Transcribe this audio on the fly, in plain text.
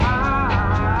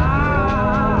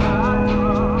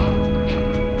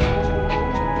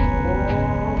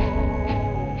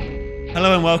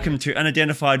welcome to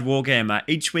Unidentified Wargamer.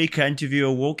 Each week I interview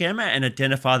a Wargamer and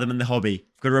identify them in the hobby.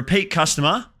 I've got a repeat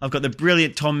customer. I've got the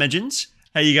brilliant Tom Megens.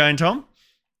 How you going, Tom?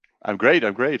 I'm great.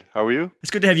 How are you?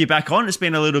 It's good to have you back on. It's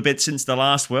been a little bit since the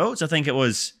last Worlds. I think it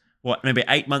was, maybe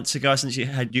 8 months ago since you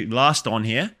had you last on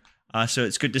here. So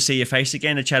it's good to see your face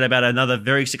again to chat about another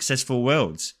very successful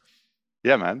Worlds.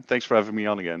 Yeah, man. Thanks for having me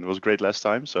on again. It was great last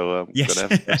time, so yes. Gonna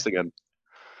have this again.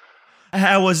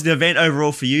 How was the event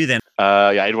overall for you then?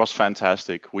 Yeah, it was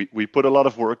fantastic. We put a lot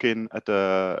of work in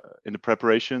the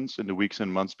preparations in the weeks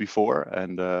and months before,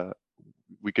 and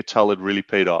we could tell it really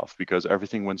paid off because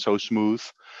everything went so smooth.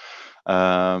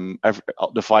 The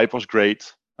vibe was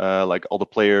great. Like all the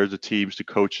players, the teams, the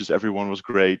coaches, everyone was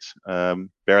great.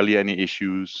 Barely any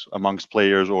issues amongst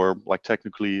players or like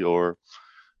technically or,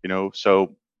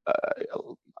 so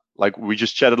like we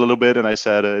just chatted a little bit and I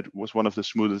said it was one of the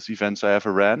smoothest events I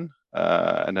ever ran.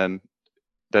 And then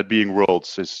that being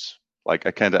Worlds is like,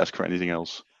 I can't ask for anything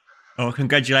else. Oh,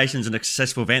 congratulations on a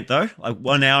successful event though. Like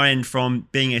 1 hour in from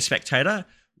being a spectator,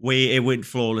 it went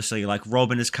flawlessly. Like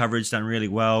Rob and his coverage done really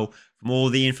well. From all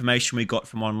the information we got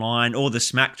from online, all the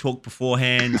smack talk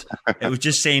beforehand,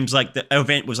 just seems like the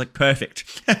event was like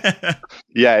perfect.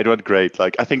 Yeah, it went great.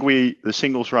 Like I think the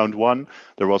singles round 1,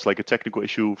 there was like a technical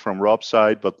issue from Rob's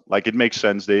side, but like it makes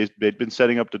sense. They'd been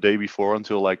setting up the day before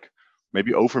until like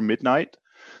maybe over midnight.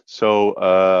 So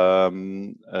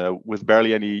with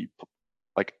barely any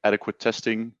like adequate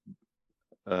testing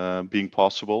being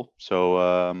possible. So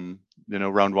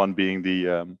round 1 being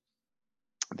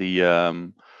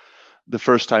the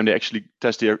first time they actually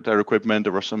test their equipment,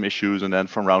 there were some issues, and then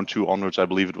from round 2 onwards, I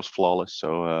believe it was flawless.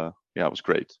 So yeah, it was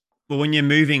great. Well, when you're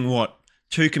moving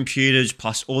 2 computers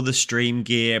plus all the stream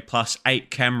gear plus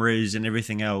 8 cameras and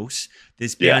everything else,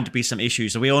 there's bound to be some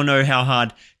issues. So we all know how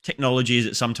hard technology is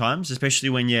at sometimes, especially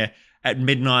when you're at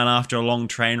midnight after a long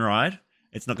train ride.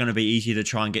 It's not going to be easy to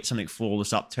try and get something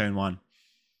flawless up turn 1.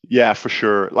 Yeah, for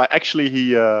sure. Like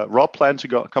actually, Rob planned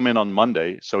to come in on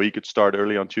Monday, so he could start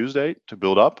early on Tuesday to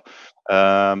build up.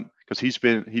 Because he'd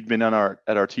been at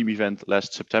our team event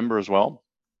last September as well,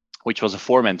 which was a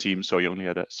 4-man team, so he only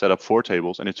had to set up 4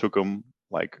 tables, and it took him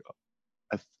like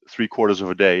 3/4 of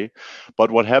a day. But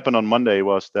what happened on Monday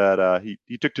was that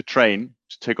he took the train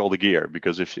to take all the gear,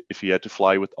 because if he had to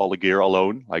fly with all the gear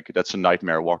alone, like that's a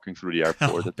nightmare walking through the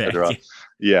airport, etc.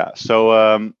 Yeah.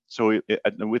 So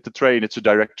with the train, it's a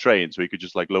direct train, so he could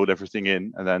just like load everything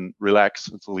in and then relax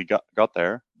until he got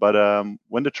there. But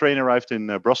when the train arrived in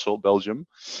Brussels, Belgium,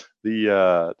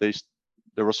 there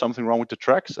was something wrong with the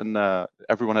tracks, and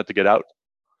everyone had to get out.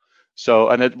 So,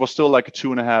 and it was still like a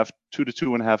 2 to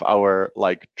 2.5 hour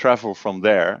like travel from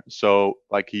there. So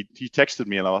like he texted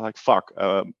me and I was like, fuck.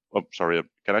 Oh, sorry.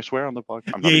 Can I swear on the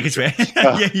podcast? Yeah, you can swear.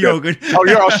 Yeah, you're all good. Oh,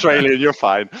 you're Australian. You're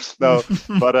fine. No,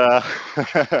 but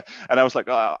and I was like,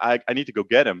 oh, I need to go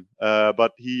get him.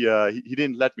 But he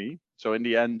didn't let me. So in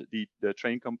the end, the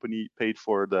train company paid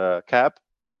for the cab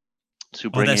to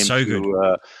bring him so to good.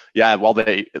 well,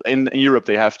 they in Europe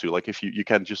they have to, like, if you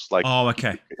can't just like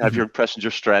have your passenger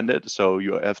stranded, so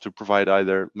you have to provide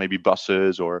either maybe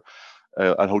buses or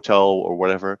a hotel or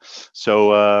whatever.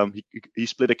 So he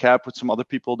split a cab with some other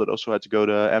people that also had to go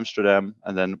to Amsterdam,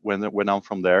 and then went on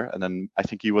from there. And then I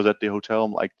think he was at the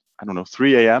hotel like, I don't know,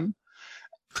 3 a.m.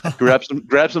 grab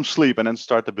some sleep and then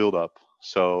start the build up.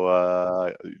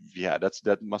 So yeah,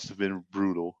 that must have been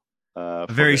brutal. A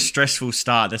very stressful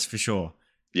start, that's for sure.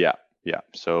 Yeah.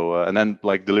 So and then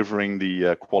like delivering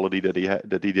the quality that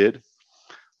he did,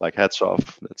 like hats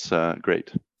off. That's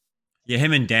great. Yeah,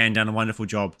 him and Dan done a wonderful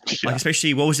job. Yeah. Like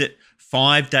especially, what was it,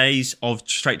 5 days of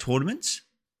straight tournaments?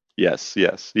 Yes.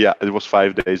 Yeah, it was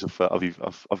 5 days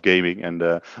of gaming,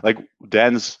 and like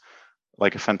Dan's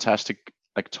like a fantastic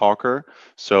like talker.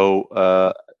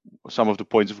 So some of the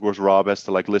points, of course, Rob has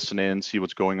to like listen in, see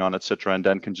what's going on, etc., and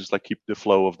then can just like keep the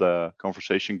flow of the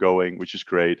conversation going, which is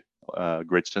great.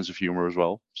 Great sense of humor as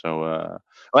well. So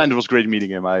and it was great meeting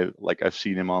him. I've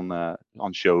seen him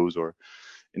on shows or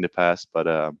in the past, but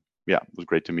yeah, it was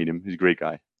great to meet him. He's a great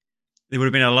guy. There would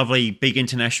have been a lovely big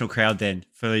international crowd then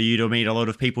for you to meet a lot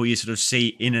of people you sort of see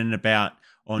in and about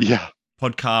on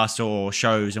podcasts or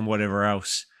shows and whatever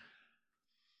else.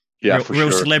 Yeah,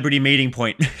 real celebrity meeting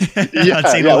point. I'd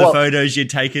seen all the photos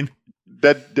you'd taken.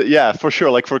 Yeah, for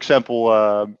sure. Like for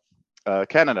example,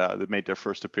 Canada, that made their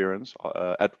first appearance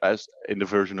as in the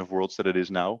version of Worlds that it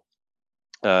is now.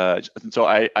 So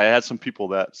I had some people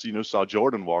that saw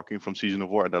Jordan walking from Season of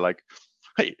War, and they're like,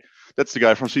 "Hey, that's the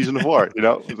guy from Season of War."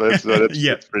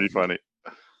 That's pretty funny.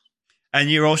 And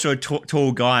you're also a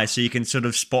tall guy, so you can sort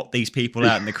of spot these people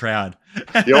out in the crowd.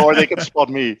 or they can spot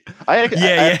me. Yeah, I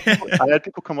yeah. had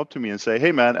people come up to me and say,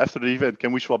 "Hey, man, after the event,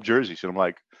 can we swap jerseys?" And I'm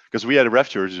like, because we had ref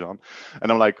jerseys on,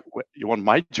 and I'm like, "You want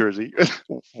my jersey?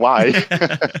 Why?"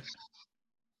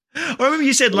 I remember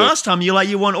you said last time you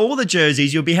want all the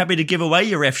jerseys. You'll be happy to give away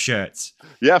your ref shirts.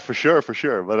 Yeah, for sure, for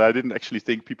sure. But I didn't actually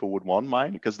think people would want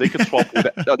mine because they can swap with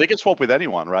no, they can swap with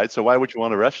anyone, right? So why would you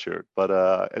want a ref shirt? But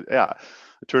yeah,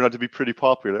 it turned out to be pretty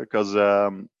popular because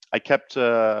I kept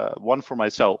one for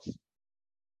myself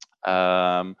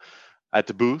um, at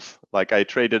the booth. Like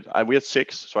we had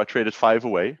 6, so I traded 5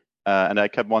 away, and I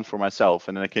kept one for myself.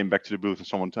 And then I came back to the booth,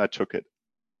 and I took it.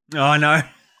 Oh no.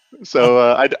 So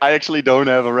I actually don't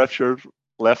have a ref shirt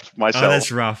left Oh, myself.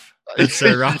 that's rough. That's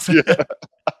so rough. Yeah.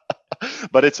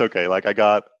 But it's okay. Like I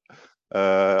got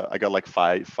like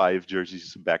five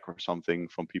jerseys back or something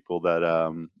from people that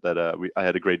I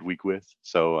had a great week with.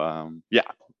 So yeah,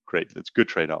 great. It's a good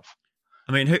trade off.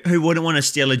 I mean, who wouldn't want to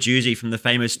steal a jersey from the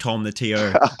famous Tom the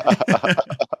TO?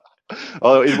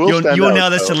 Oh, it will stand You're out. now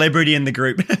the So. celebrity in the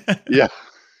group. Yeah,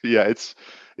 yeah. It's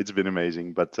been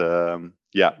amazing, but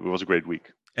yeah, it was a great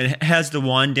week. And how's the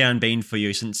wind down been for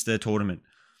you since the tournament?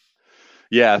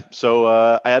 Yeah, so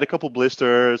I had a couple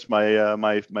blisters.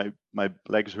 My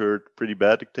legs hurt pretty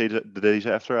bad the days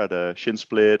after. I had a shin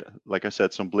split. Like I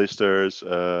said, some blisters.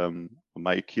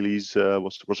 My Achilles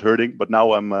was hurting, but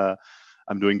now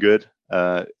I'm doing good.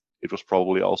 It was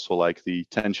probably also like the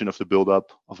tension of the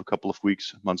build-up of a couple of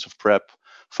weeks, months of prep,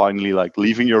 finally like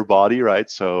leaving your body, right?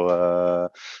 So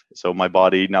my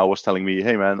body now was telling me,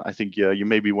 hey man, I think you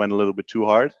maybe went a little bit too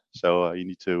hard, so you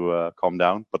need to calm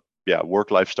down. But yeah, work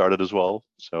life started as well.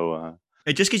 So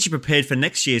It just gets you prepared for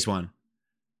next year's one.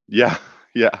 yeah,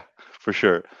 yeah, for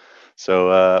sure. So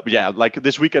but yeah, like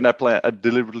this weekend I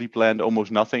deliberately planned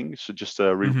almost nothing, so just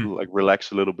like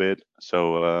relax a little bit.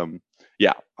 So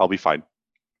yeah, I'll be fine.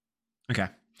 Okay.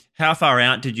 How far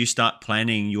out did you start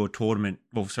planning your tournament?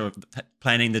 Well, sort of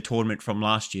planning the tournament from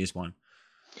last year's one.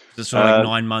 So sort of like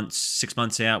 9 months, 6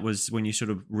 months out was when you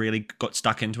sort of really got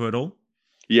stuck into it all.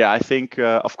 Yeah, I think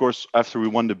of course after we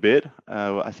won the bid,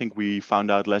 I think we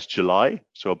found out last July,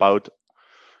 so about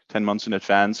 10 months in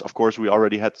advance. Of course, we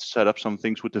already had to set up some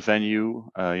things with the venue.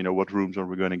 What rooms are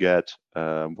we going to get?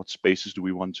 What spaces do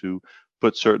we want to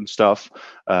put certain stuff?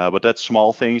 But that's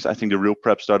small things. I think the real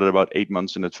prep started about 8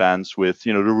 months in advance with,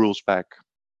 the rules pack.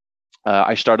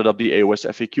 I started up the AoS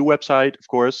FAQ website, of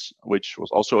course, which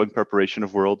was also in preparation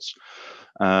of Worlds.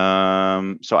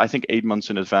 So I think 8 months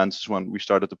in advance is when we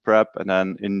started the prep. And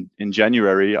then in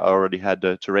January, I already had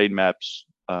the terrain maps,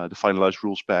 the finalized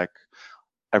rules pack,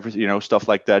 everything, stuff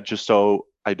like that, just so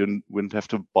I wouldn't have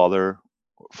to bother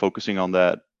focusing on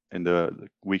that in the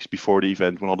weeks before the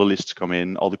event when all the lists come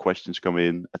in, all the questions come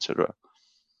in, etc.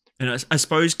 And I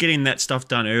suppose getting that stuff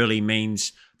done early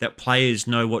means that players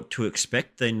know what to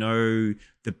expect. They know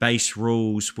the base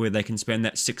rules where they can spend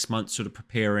that 6 months sort of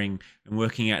preparing and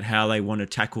working out how they want to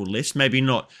tackle lists. Maybe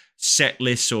not set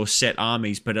lists or set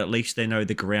armies, but at least they know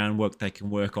the groundwork they can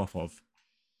work off of.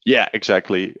 Yeah,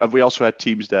 exactly. We also had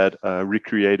teams that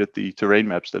recreated the terrain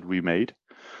maps that we made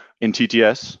in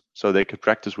TTS, so they could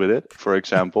practice with it, for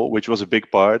example, which was a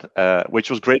big part, which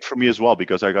was great for me as well,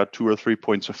 because I got 2 or 3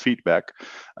 points of feedback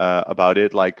about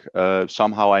it. Like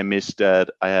somehow I missed that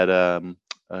I had a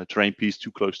terrain piece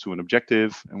too close to an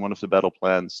objective in one of the battle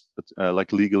plans,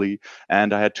 like legally,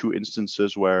 and I had 2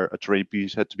 instances where a terrain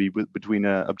piece had to be between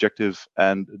an objective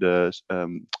and the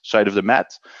side of the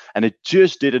mat, and it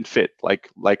just didn't fit, like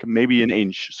maybe an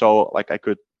inch. So like I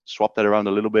could swap that around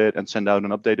a little bit and send out an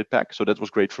updated pack. So that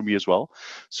was great for me as well.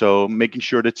 So making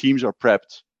sure the teams are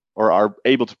prepped or are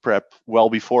able to prep well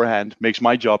beforehand makes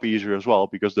my job easier as well,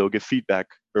 because they'll give feedback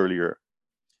earlier.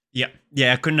 Yeah.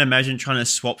 I couldn't imagine trying to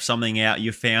swap something out.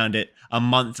 You found it a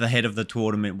month ahead of the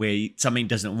tournament where something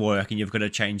doesn't work and you've got to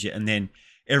change it, and then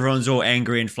everyone's all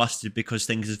angry and flustered because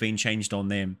things have been changed on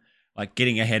them. Like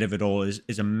getting ahead of it all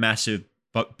is a massive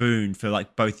boon for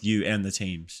like both you and the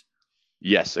teams.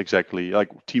 Yes, exactly. Like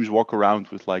teams walk around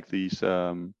with like these.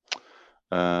 I'm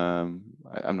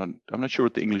not sure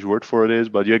what the English word for it is,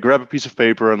 but you grab a piece of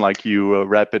paper and like you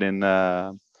wrap it in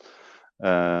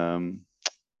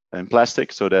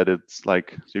plastic so that it's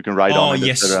like you can write on Oh it,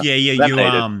 yes, etc. yeah.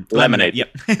 You Laminated.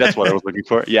 Yep. That's what I was looking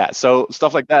for. Yeah, so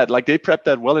stuff like that. Like they prep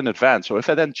that well in advance. So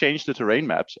if I then change the terrain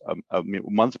maps a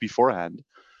month beforehand,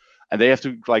 and they have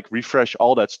to like refresh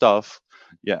all that stuff,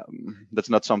 yeah, that's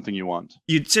not something you want.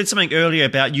 You said something earlier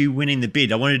about you winning the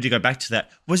bid. I wanted to go back to that.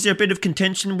 Was there a bit of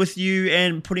contention with you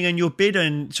and putting in your bid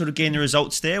and sort of getting the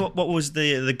results there? What was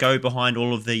the go behind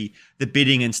all of the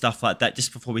bidding and stuff like that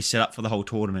just before we set up for the whole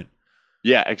tournament?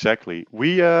 Yeah, exactly.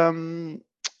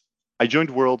 I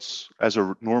joined Worlds as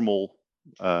a normal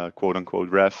quote unquote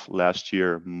ref last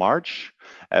year March,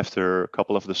 after a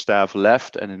couple of the staff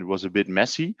left and it was a bit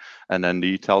messy, and then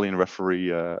the Italian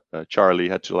referee Charlie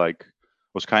had to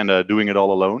was kind of doing it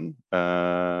all alone.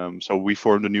 So we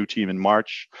formed a new team in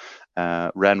March,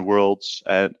 ran Worlds,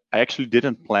 and I actually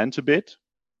didn't plan to bid,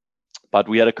 but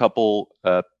we had a couple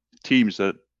teams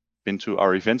that been to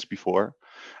our events before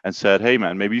and said, hey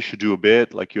man, maybe you should do a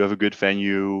bid. Like, you have a good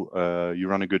venue, you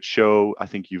run a good show. I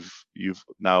think you've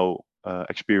now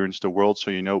experienced the world,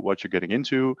 so you know what you're getting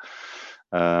into.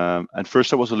 And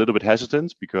first I was a little bit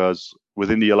hesitant, because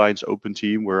within the Alliance Open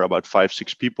team we're about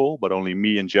 5-6 people, but only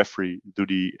me and Jeffrey do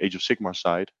the Age of Sigmar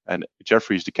side, and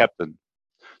Jeffrey is the captain.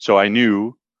 So I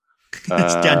knew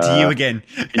it's down to you again.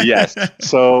 Yes.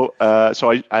 So I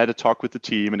had a talk with the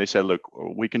team, and they said, look,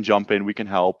 we can jump in, we can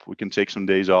help, we can take some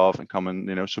days off and come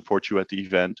and support you at the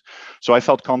event. So I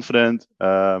felt confident.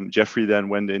 Jeffrey then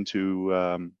went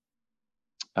into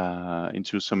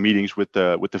some meetings with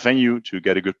the venue to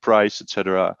get a good price,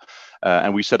 etc.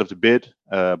 And we set up the bid.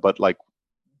 But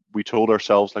we told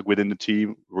ourselves, within the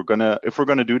team, if we're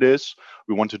gonna do this,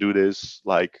 we want to do this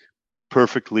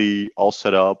perfectly, all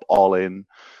set up, all in.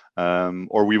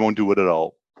 Or we won't do it at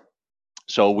all.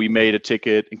 So we made a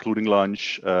ticket, including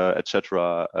lunch,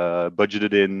 etc.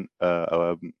 Budgeted in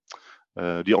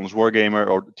the Honest Wargamer,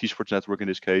 or T-Sports Network in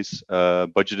this case,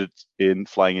 budgeted in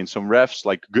flying in some refs,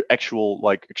 actual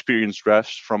experienced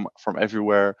refs from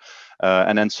everywhere,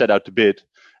 and then set out the bid.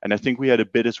 And I think we had a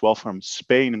bid as well from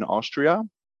Spain and Austria.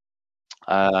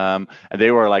 And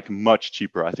they were much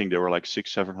cheaper. I think they were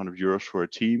 600-700 euros for a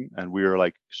team, and we were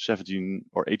 1700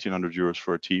 or 1800 euros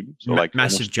for a team. So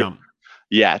massive jump.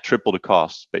 Yeah, triple the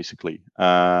cost basically.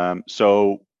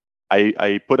 So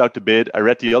I put out the bid. I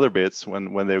read the other bids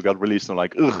when they got released. I'm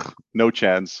like, ugh, no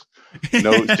chance,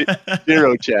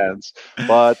 zero chance.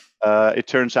 But it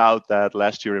turns out that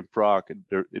last year in Prague,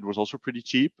 it was also pretty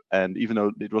cheap, and even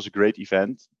though it was a great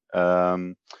event,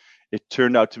 it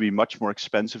turned out to be much more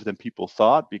expensive than people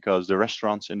thought, because the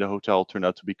restaurants in the hotel turned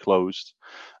out to be closed.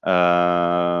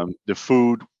 The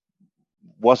food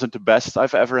wasn't the best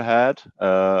I've ever had.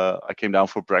 I came down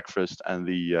for breakfast, and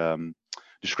the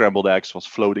scrambled eggs was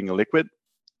floating in liquid.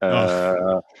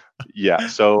 Yeah,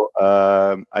 so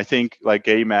I think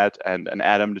Gay Matt and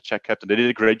Adam, the Czech captain, they did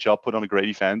a great job, put on a great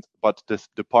event, but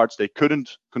the parts they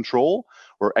couldn't control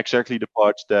were exactly the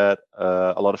parts that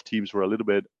a lot of teams were a little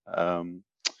bit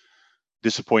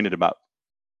disappointed about.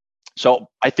 So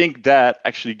I think that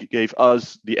actually gave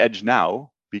us the edge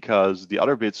now, because the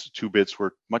other two bids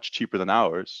were much cheaper than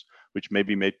ours, which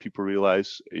maybe made people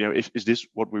realize, is this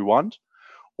what we want?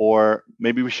 Or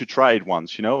maybe we should try it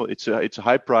once. It's a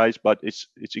high price, but it's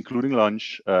including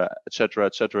lunch, etc.,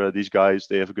 etc. These guys,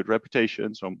 they have a good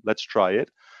reputation, so let's try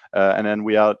it. And then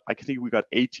I think we got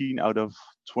 18 out of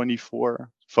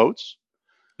 24 votes.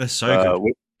 That's so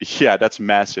good. Yeah, that's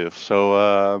massive. So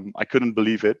I couldn't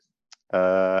believe it.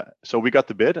 So we got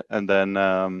the bid, and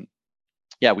then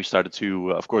we started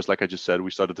to, of course, like I just said,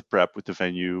 we started to prep with the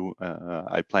venue.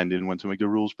 I planned in when to make the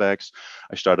rules packs.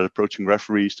 I started approaching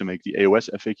referees to make the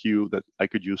AoS FAQ that I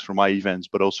could use for my events,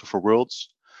 but also for Worlds.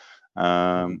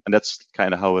 And that's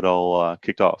kind of how it all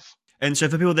kicked off. And so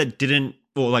for people that didn't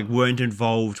or weren't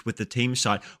involved with the team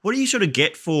side, what do you sort of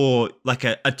get for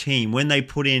a team when they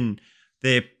put in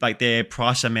their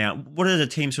price amount? What does a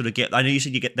team sort of get? I know you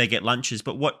said they get lunches,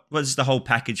 but what is the whole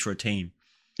package for a team?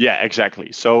 Yeah,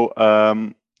 exactly. So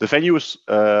the venue is,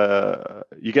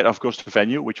 you get, of course, the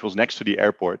venue, which was next to the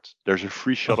airport. There's a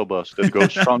free shuttle bus that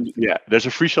goes there's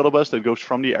a free shuttle bus that goes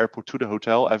from the airport to the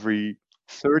hotel every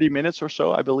 30 minutes or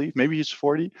so, I believe. Maybe it's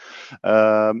 40.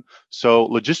 So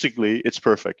logistically, it's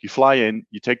perfect. You fly in,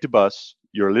 you take the bus,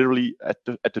 you're literally at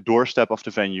the doorstep of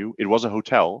the venue. It was a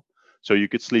hotel, so you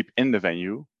could sleep in the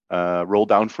venue, roll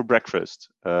down for breakfast,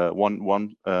 go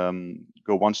one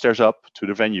stairs up to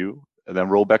the venue, and then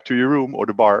roll back to your room or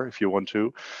the bar if you want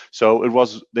to. So it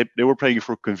was, they were paying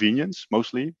for convenience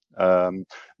mostly.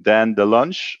 Then the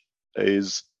lunch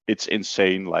it's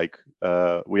insane.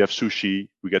 We have sushi,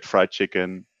 we get fried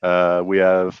chicken, we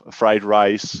have fried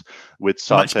rice with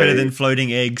satay. Much better than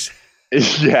floating eggs.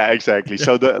 Yeah, exactly.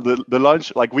 So the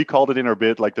lunch, we called it in our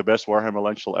bid, the best Warhammer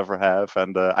lunch you'll ever have.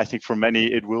 And I think for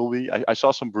many it will be. I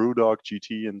saw some Brewdog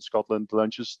GT in Scotland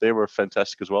lunches. They were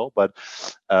fantastic as well. But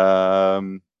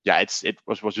it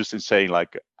was just insane.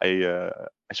 I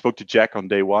spoke to Jack on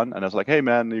day one, and I was like, hey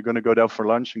man, you're going to go down for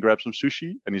lunch and grab some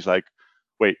sushi? And he's like,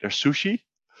 wait, there's sushi?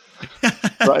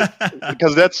 Right,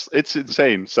 because it's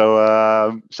insane.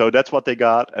 So that's what they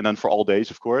got. And then for all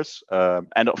days, of course.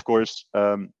 And of course,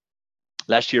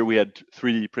 last year we had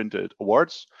 3D printed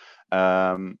awards,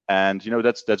 And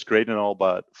that's great and all,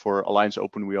 but for Alliance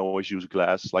Open we always use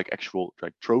glass, like actual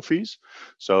like trophies.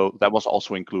 So that was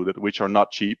also included, which are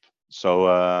not cheap. So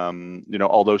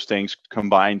all those things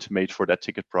combined made for that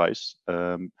ticket price.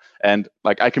 And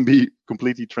like I can be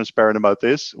completely transparent about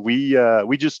this. We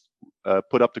just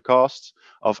put up the costs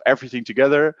of everything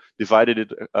together, divided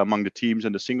it among the teams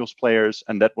and the singles players,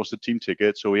 and that was the team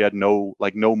ticket. So we had no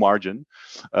margin.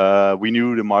 We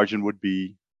knew the margin would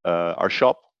be our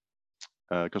shop,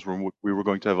 because we were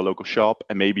going to have a local shop,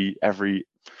 and maybe every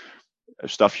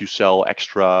stuff you sell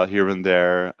extra here and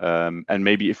there, and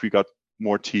maybe if we got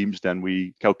more teams than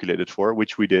we calculated for,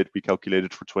 which we did. We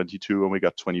calculated for 22 and we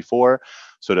got 24.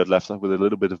 So that left us with a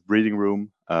little bit of breathing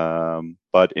room.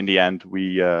 But in the end,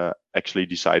 we actually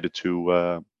decided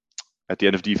to, at the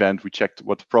end of the event, we checked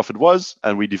what the profit was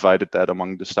and we divided that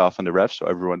among the staff and the refs. So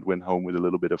everyone went home with a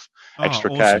little bit of extra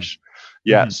cash.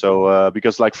 Yeah. So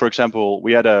because like, for example,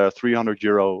 we had a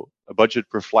 €300 budget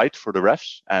per flight for the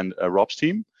refs and Rob's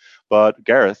team. But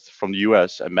Gareth from the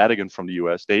US and Madigan from the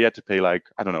US, they had to pay like,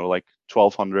 I don't know, like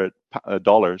 $1,200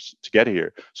 to get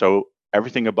here. So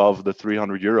everything above the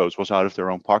 €300 was out of their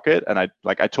own pocket. And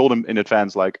I told them in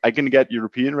advance, like, I can get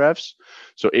European refs.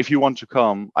 So if you want to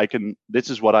come, this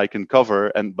is what I can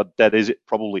cover. But that is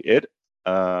probably it.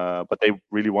 But they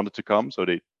really wanted to come. So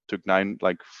they took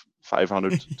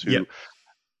 500 to yep.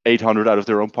 800 out of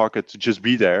their own pocket to just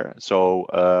be there. So,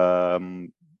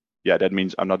 yeah, that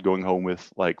means I'm not going home with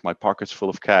like my pockets full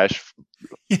of cash,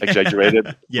 exaggerated.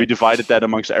 Yeah. We divided that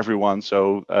amongst everyone.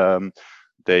 So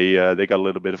they got a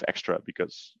little bit of extra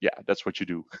because, yeah, that's what you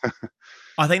do.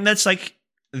 I think that's like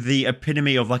the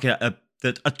epitome of like a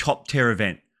top tier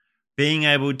event. Being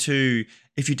able to,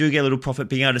 if you do get a little profit,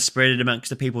 being able to spread it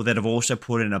amongst the people that have also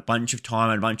put in a bunch of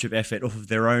time and a bunch of effort off of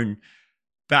their own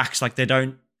backs. Like they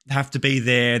don't have to be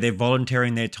there. They're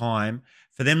volunteering their time.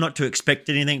 For them not to expect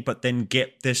anything, but then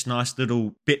get this nice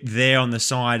little bit there on the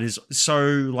side is so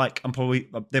like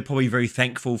they're probably very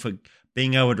thankful for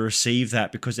being able to receive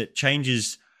that, because it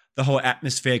changes the whole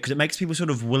atmosphere, because it makes people sort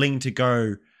of willing to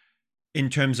go in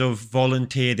terms of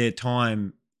volunteer their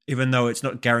time, even though it's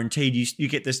not guaranteed. You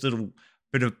get this little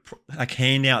bit of like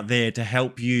handout there to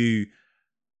help you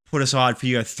put aside for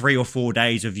your 3 or 4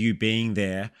 days of you being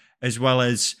there, as well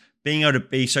as being able to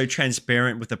be so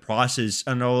transparent with the prices.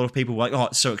 I know a lot of people are like, oh,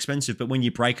 it's so expensive. But when you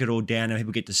break it all down and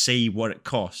people get to see what it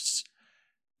costs,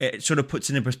 it sort of puts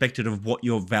in a perspective of what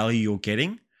your value you're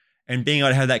getting. And being able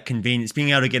to have that convenience, being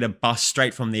able to get a bus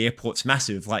straight from the airport's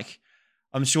massive. Like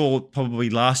I'm sure probably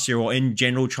last year or in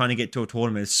general, trying to get to a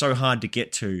tournament is so hard to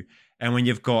get to. And when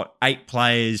you've got 8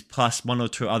 players plus 1 or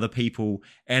 2 other people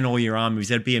and all your armies,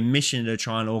 there'd be a mission to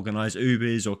try and organize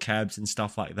Ubers or cabs and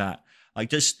stuff like that. Like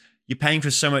just, you're paying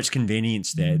for so much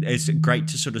convenience there. It's great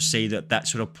to sort of see that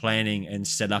sort of planning and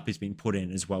setup has been put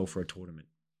in as well for a tournament.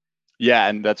 Yeah,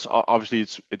 and that's obviously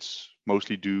it's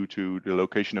mostly due to the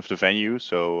location of the venue.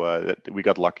 So we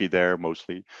got lucky there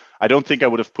mostly. I don't think I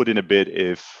would have put in a bid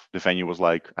if the venue was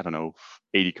like, I don't know,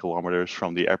 80 kilometers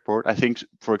from the airport. I think,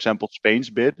 for example, Spain's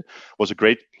bid was a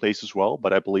great place as well,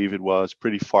 but I believe it was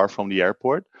pretty far from the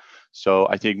airport. So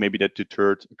I think maybe that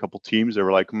deterred a couple teams. They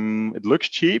were like, it looks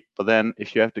cheap, but then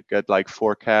if you have to get like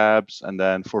 4 cabs and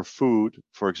then for food,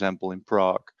 for example, in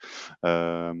Prague,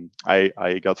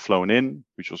 I got flown in,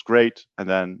 which was great. And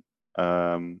then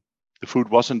the food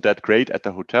wasn't that great at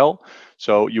the hotel.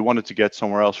 So you wanted to get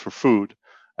somewhere else for food.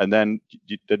 And then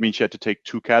that means you had to take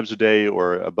 2 cabs a day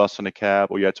or a bus and a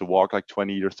cab, or you had to walk like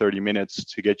 20 or 30 minutes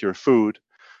to get your food.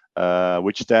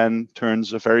 Which then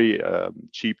turns a very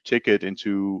cheap ticket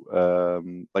into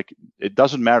like, it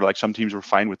doesn't matter. Like some teams were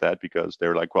fine with that because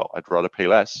they're like, well, I'd rather pay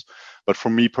less. But for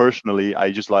me personally,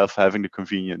 I just love having the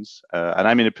convenience, and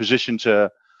I'm in a position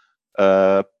to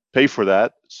pay for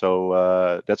that.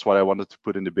 So that's what I wanted to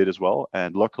put in the bid as well.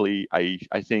 And luckily, I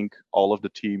think all of the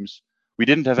teams. We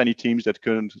didn't have any teams that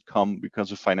couldn't come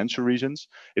because of financial reasons.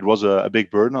 It was a big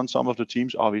burden on some of the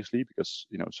teams, obviously, because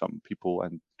some people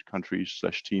and countries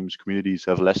 / teams, communities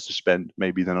have less to spend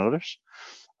maybe than others.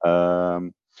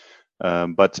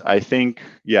 But I think,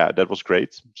 yeah, that was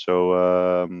great.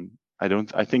 So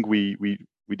I think we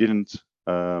didn't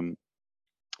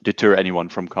deter anyone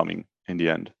from coming in the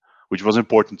end, which was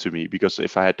important to me, because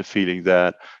if I had the feeling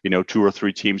that 2 or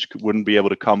 3 teams wouldn't be able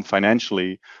to come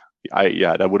financially,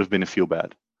 that would have been a feel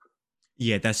bad.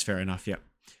 Yeah, that's fair enough. Yeah,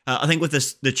 I think with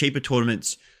the cheaper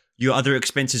tournaments, your other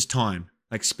expense is time.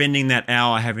 Like spending that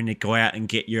hour having to go out and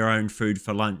get your own food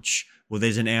for lunch. Well,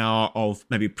 there's an hour of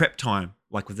maybe prep time.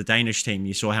 Like with the Danish team,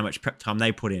 you saw how much prep time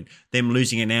they put in. Them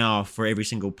losing an hour for every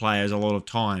single player is a lot of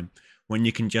time when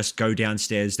you can just go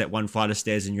downstairs, that 1 flight of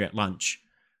stairs, and you're at lunch.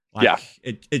 Yeah,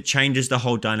 Like it changes the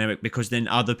whole dynamic, because then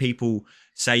other people,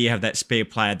 say you have that spare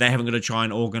player, they haven't got to try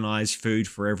and organize food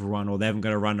for everyone, or they haven't got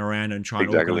to run around and try and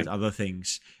organize exactly. other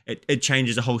things. It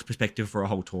changes the whole perspective for a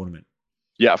whole tournament.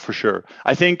 Yeah, for sure.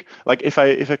 I think like if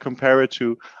I compare it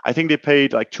to, I think they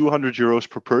paid like 200 euros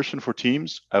per person for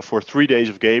teams for 3 days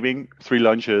of gaming, 3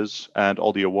 lunches, and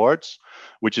all the awards,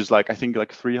 which is like I think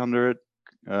like 300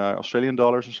 Australian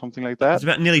dollars or something like that. It's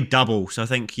about nearly double. So I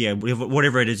think, yeah,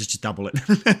 whatever it is, just double it.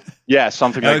 Yeah,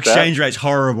 something Our like that. exchange rate's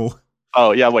horrible.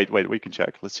 Oh yeah, wait, we can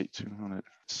check. Let's see, 200.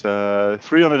 It's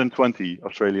 320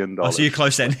 Australian Oh, so you're dollars.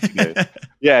 close then. Today.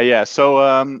 Yeah, yeah.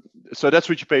 So that's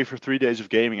what you pay for 3 days of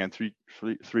gaming and three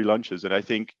lunches. And I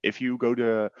think if you go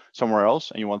to somewhere else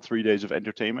and you want 3 days of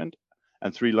entertainment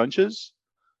and 3 lunches,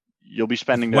 you'll be It's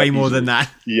spending that way more than easily.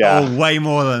 that. Yeah, Oh, way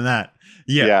more than that.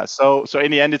 Yeah. yeah. So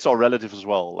in the end, it's all relative as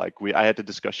well. Like I had the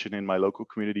discussion in my local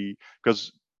community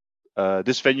because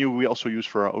this venue we also use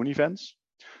for our own events.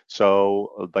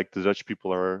 So like the Dutch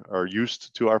people are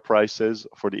used to our prices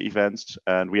for the events,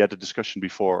 and we had a discussion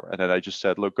before, and then I just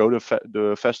said, look, go to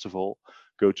the festival,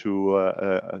 go to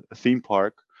a theme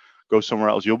park, go somewhere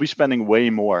else. You'll be spending way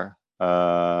more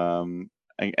and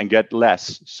get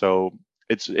less. So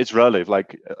it's relative.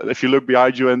 Like if you look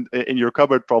behind you and in your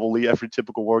cupboard, probably every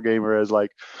typical wargamer has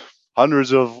like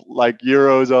hundreds of like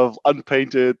euros of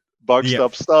unpainted boxed Yep.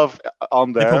 up stuff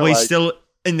on They're there. probably Like still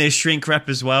in their shrink wrap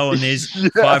as well, and there's yeah.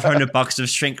 $500 of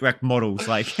shrink wrap models.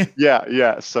 Like,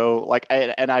 Yeah. So like,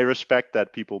 and I respect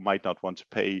that people might not want to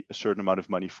pay a certain amount of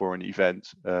money for an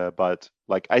event, but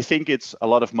like I think it's a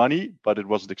lot of money, but it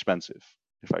wasn't expensive.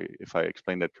 If I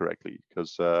explain that correctly,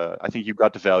 because I think you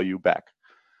got the value back.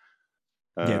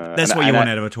 yeah, And that's what you and I, want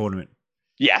out of a tournament.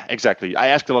 yeah, exactly. I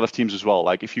asked a lot of teams as well.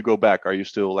 Like, if you go back, are you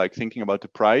still like thinking about the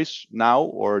price now,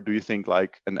 or do you think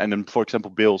like, and then for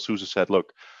example, Bill Sousa said,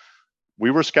 look, we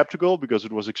were skeptical because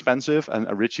it was expensive, and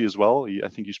Richie as well. I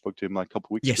think you spoke to him like a couple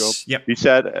weeks ago. Yes. Yep. He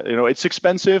said, it's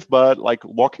expensive, but like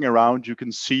walking around, you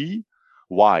can see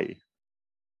why.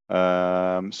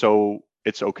 So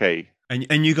it's okay.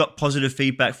 And you got positive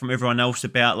feedback from everyone else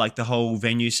about like the whole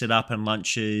venue setup and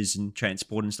lunches and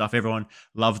transport and stuff. Everyone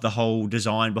loved the whole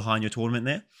design behind your tournament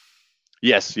there.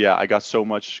 Yes, yeah, I got so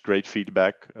much great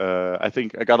feedback. I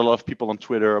think I got a lot of people on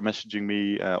Twitter messaging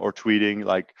me or tweeting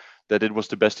like that it was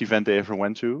the best event they ever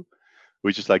went to,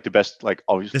 which is like the best, like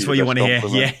obviously That's the what you best want to hear.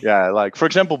 compliment. Yeah. Yeah, like for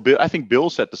example, Bill, I think Bill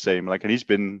said the same. Like, and he's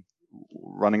been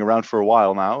running around for a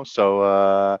while now.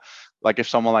 So like if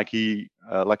someone like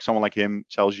someone like him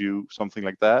tells you something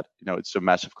like that, it's a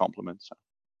massive compliment. So.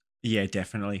 Yeah,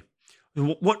 definitely.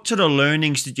 What sort of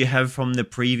learnings did you have from the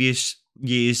previous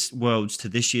year's worlds to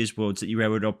this year's worlds that you were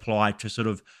able to apply to sort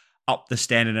of up the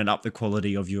standard and up the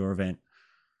quality of your event?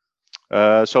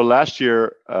 So last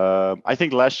year, I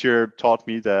think last year taught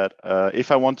me that if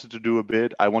I wanted to do a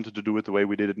bid, I wanted to do it the way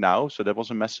we did it now. So that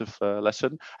was a massive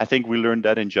lesson. I think we learned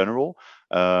that in general.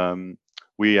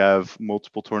 We have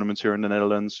multiple tournaments here in the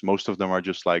Netherlands. Most of them are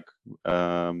just like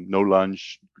no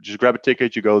lunch. Just grab a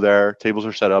ticket, you go there, tables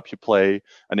are set up, you play,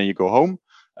 and then you go home.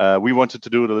 We wanted to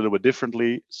do it a little bit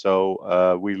differently.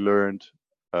 So we learned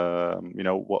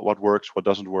what works, what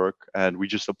doesn't work, and we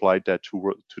just applied that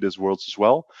to this worlds as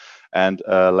well. And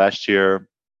last year,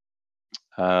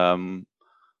 the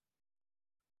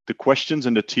questions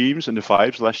and the teams and the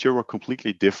vibes last year were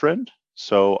completely different.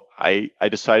 So I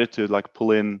decided to like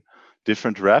pull in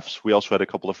different refs. We also had a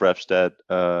couple of refs that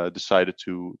decided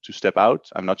to step out.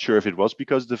 I'm not sure if it was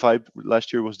because the vibe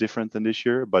last year was different than this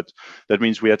year, but that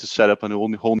means we had to set up a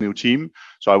whole new team.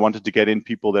 So I wanted to get in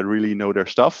people that really know their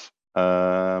stuff.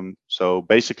 So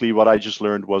basically what I just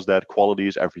learned was that quality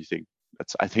is everything.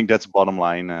 I think that's bottom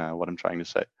line, what I'm trying to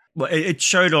say. Well, it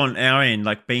showed on our end,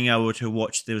 like being able to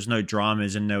watch, there was no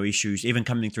dramas and no issues, even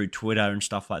coming through Twitter and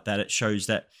stuff like that. It shows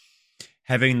that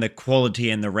having the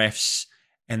quality and the refs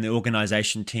and the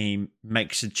organization team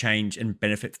makes a change and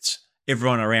benefits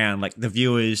everyone around, like the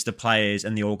viewers, the players,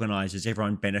 and the organizers.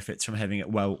 Everyone benefits from having it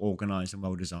well organized and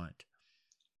well designed.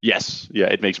 Yes, yeah,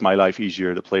 it makes my life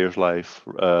easier, the player's life,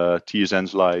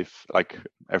 TSN's life, like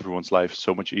everyone's life,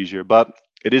 so much easier. But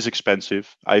it is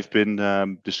expensive. I've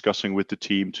been discussing with the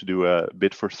team to do a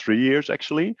bid for 3 years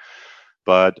actually,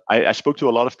 but I spoke to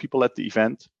a lot of people at the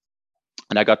event,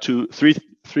 and I got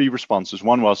three responses.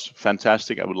 One was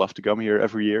fantastic. I would love to come here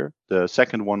every year. The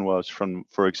second one was from,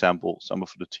 for example, some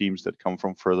of the teams that come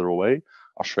from further away,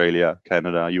 Australia,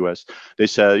 Canada, US. They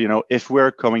said, if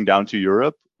we're coming down to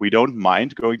Europe, we don't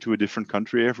mind going to a different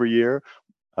country every year.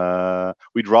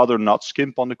 We'd rather not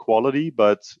skimp on the quality,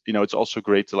 but it's also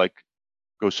great to like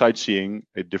go sightseeing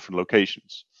at different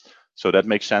locations. So that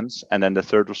makes sense. And then the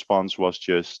third response was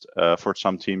just for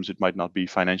some teams, it might not be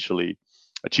financially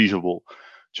achievable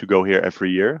to go here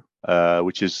every year,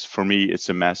 which is, for me, it's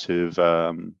a massive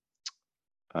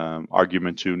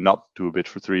argument to not do a bid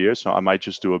for 3 years. So I might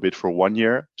just do a bid for 1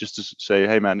 year, just to say,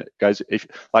 hey man, guys, if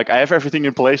like I have everything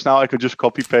in place now, I could just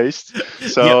copy paste.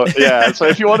 So yeah, so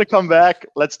if you want to come back,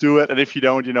 let's do it. And if you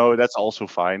don't, that's also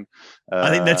fine. I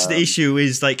think that's the issue,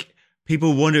 is like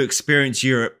people want to experience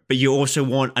Europe, but you also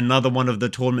want another one of the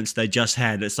tournaments they just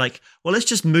had. It's like, well, let's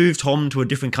just move Tom to a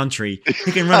different country.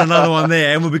 He can run another one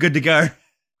there and we'll be good to go.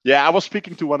 Yeah, I was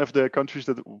speaking to one of the countries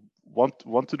that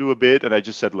want to do a bid, and I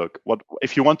just said, look, what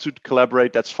if you want to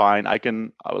collaborate? That's fine. I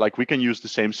can we can use the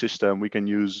same system. We can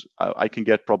use I can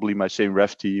get probably my same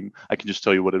ref team. I can just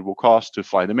tell you what it will cost to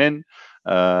fly them in.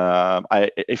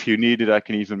 If you need it, I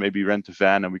can even maybe rent a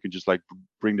van, and we can just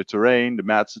bring the terrain, the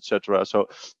mats, etc. So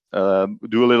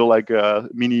do a little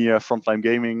mini frontline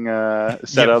gaming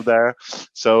setup there.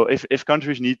 So if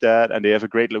countries need that and they have a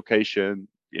great location,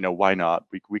 why not?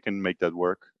 We can make that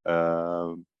work.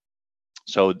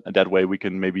 So that way we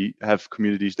can maybe have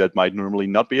communities that might normally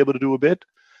not be able to do a bid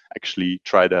actually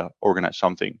try to organize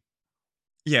something.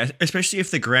 Yeah, especially if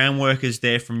the groundwork is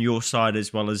there from your side,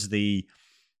 as well as the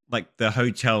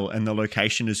hotel and the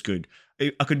location is good.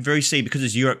 I could very see, because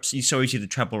it's Europe, it's so easy to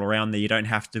travel around there. You don't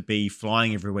have to be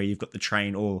flying everywhere. You've got the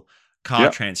train or car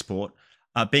transport.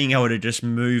 Being able to just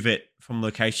move it from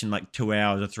location 2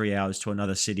 hours or 3 hours to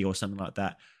another city or something like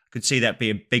that, I could see that be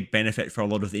a big benefit for a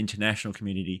lot of the international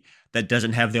community that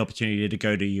doesn't have the opportunity to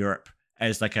go to Europe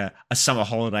as a summer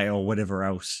holiday or whatever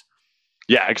else.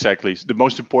 Yeah, exactly. The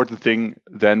most important thing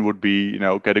then would be,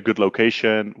 get a good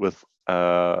location with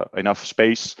enough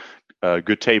space,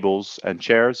 good tables and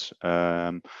chairs.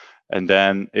 And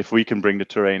then if we can bring the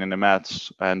terrain and the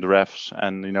mats and the refs,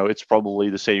 and it's probably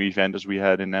the same event as we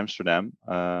had in Amsterdam,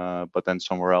 but then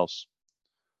somewhere else.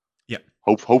 Yeah.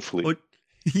 Hopefully. Well,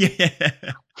 yeah.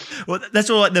 Well,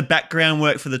 that's all the background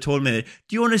work for the tournament.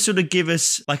 Do you want to sort of give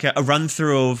us a run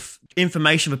through of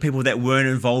information for people that weren't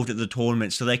involved at the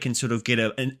tournament, so they can sort of get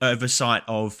an oversight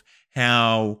of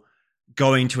how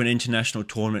going to an international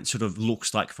tournament sort of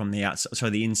looks like from the outside,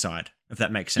 so the inside, if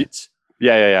that makes sense?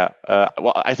 Yeah.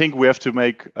 Well, I think we have to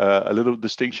make a little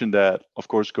distinction that, of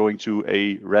course, going to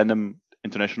a random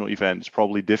international event is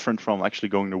probably different from actually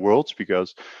going to Worlds,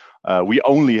 because we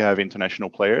only have international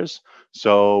players.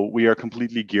 So we are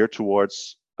completely geared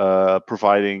towards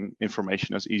providing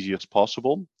information as easy as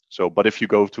possible. But if you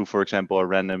go to, for example, a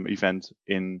random event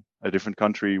in a different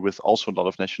country with also a lot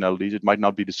of nationalities, it might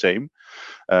not be the same.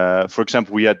 For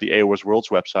example, we had the AoS Worlds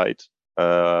website,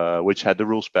 which had the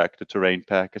rules pack, the terrain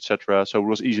pack, etc. So it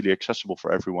was easily accessible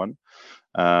for everyone.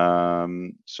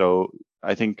 So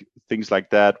I think things like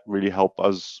that really help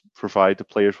us provide the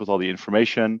players with all the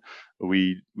information.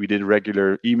 We did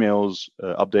regular emails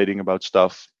updating about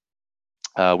stuff.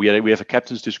 We have a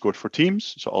captain's Discord for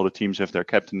teams, so all the teams have their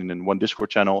captain in one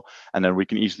Discord channel, and then we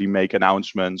can easily make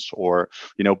announcements or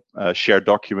share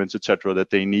documents, etc. that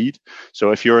they need.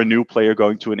 So if you're a new player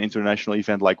going to an international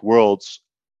event like Worlds,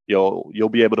 you'll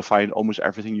be able to find almost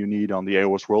everything you need on the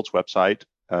AoS Worlds website.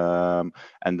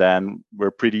 And then we're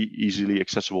pretty easily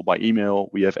accessible by email.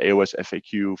 We have AoS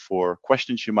FAQ for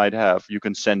questions you might have. You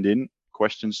can send in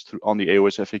questions on the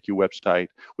AoS FAQ website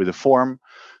with a form.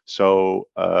 So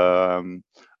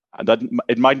that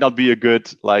it might not be a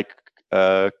good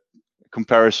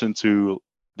comparison to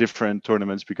different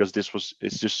tournaments, because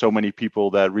it's just so many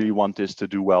people that really want this to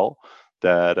do well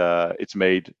that it's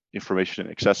made information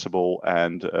accessible,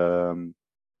 and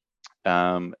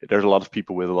there's a lot of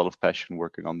people with a lot of passion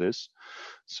working on this.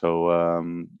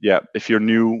 So if you're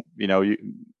new,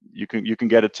 you can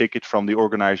get a ticket from the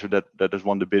organizer that has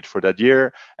won the bid for that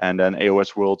year, and then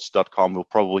aosworlds.com will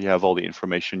probably have all the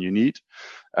information you need.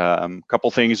 Couple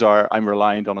things I'm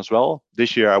reliant on as well.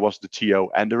 This year I was the TO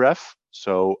and the ref,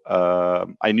 so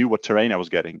I knew what terrain I was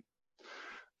getting.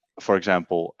 For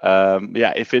example,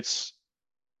 if it's,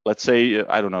 let's say,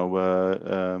 I don't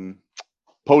know,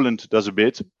 Poland does a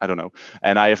bid, I don't know,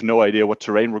 and I have no idea what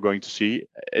terrain we're going to see.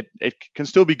 It can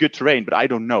still be good terrain, but I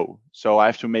don't know. So I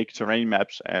have to make terrain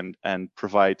maps and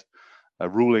provide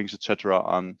rulings, etc.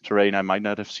 on terrain I might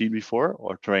not have seen before,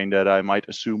 or terrain that I might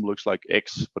assume looks like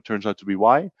X but turns out to be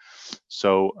Y.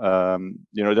 So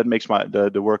that makes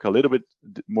the work a little bit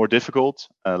more difficult.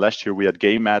 Last year we had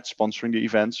Game Mat sponsoring the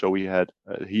event, so we had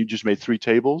he just made 3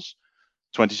 tables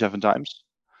 27 times.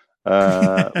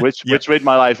 Which made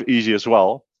my life easy as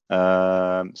well.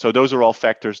 So those are all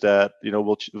factors that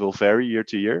will vary year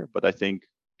to year, but I think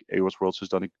AoS Worlds has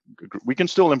done we can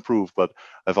still improve, but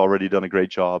I've already done a great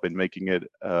job in making it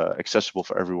accessible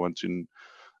for everyone to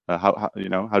how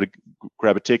to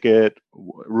grab a ticket,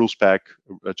 rules pack,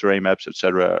 terrain maps,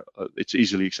 etc. It's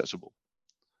easily accessible.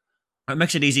 It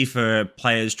makes it easy for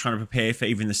players trying to prepare for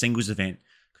even the singles event.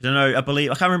 Because I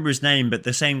believe I can't remember his name, but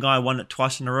the same guy won it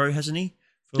twice in a row, hasn't he?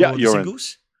 Yeah, For the you're in.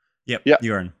 singles. Yep, Yeah,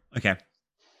 you're in. Okay.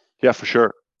 yeah, for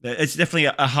sure. It's definitely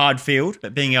a hard field,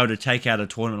 but being able to take out a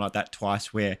tournament like that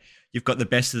twice, where you've got the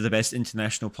best of the best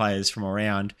international players from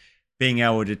around, being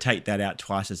able to take that out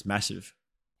twice is massive.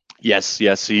 Yes,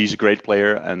 he's a great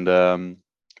player, and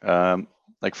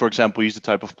like for example, he's the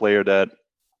type of player that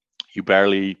you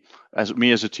barely, as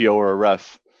a TO or a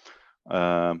ref,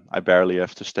 I barely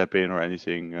have to step in or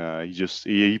anything.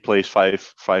 He plays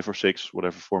five or six,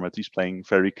 whatever format he's playing,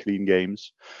 very clean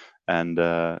games, and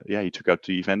he took out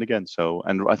the event again. So,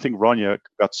 and I think Ronja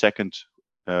got second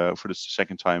for the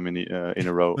second time in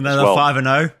a row as Another well.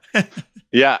 5-0.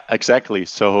 Yeah, exactly.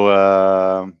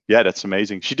 So that's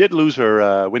amazing. She did lose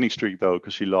her winning streak though,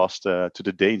 because she lost to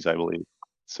the Danes, I believe.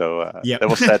 So that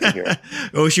was sad to hear.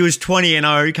 Well, she was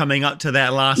 20-0 coming up to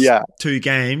that last two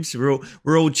games.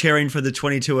 We're all cheering for the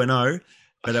 22-0,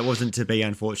 but it wasn't to be,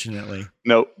 unfortunately.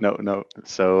 No.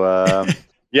 So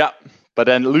but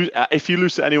then if you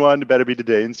lose to anyone, it better be the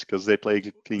Danes, because they play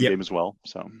a clean game as well.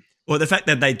 So. Well, the fact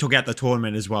that they took out the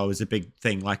tournament as well is a big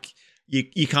thing. Like,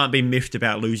 you can't be miffed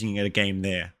about losing at a game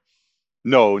there.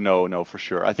 No, for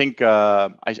sure. I think I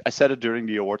said it during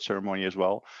the award ceremony as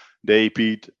well. They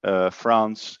beat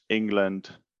France, England,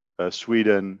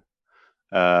 Sweden,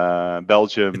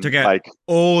 Belgium. They took out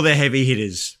all the heavy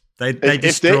hitters. They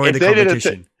destroyed the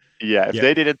competition. If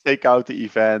they didn't take out the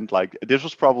event, like, this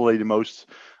was probably the most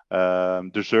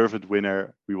deserved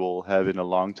winner we will have in a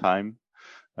long time.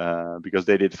 Because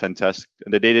they did fantastic.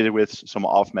 They did it with some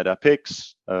off-meta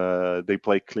picks. They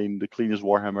played the cleanest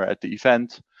Warhammer at the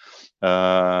event.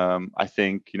 I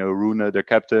think, Rune, their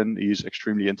captain, he's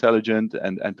extremely intelligent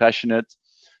and passionate.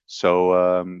 So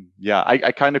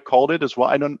I kind of called it as well.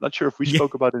 I'm not sure if we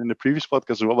spoke about it in the previous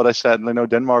podcast, what I said.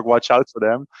 Denmark, watch out for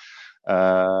them. They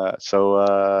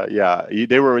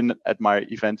were at my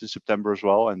event in September as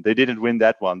well, and they didn't win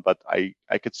that one, but I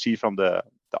could see from the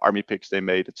army picks they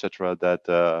made, etc., that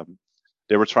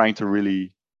they were trying to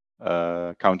really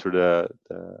counter the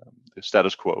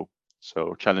status quo,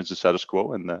 so challenge the status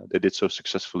quo, and they did so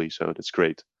successfully. So that's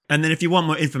great. And then, if you want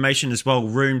more information as well,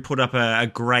 Rune put up a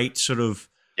great sort of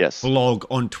blog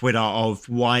on Twitter of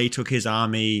why he took his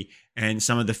army and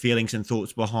some of the feelings and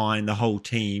thoughts behind the whole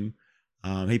team.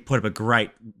 He put up a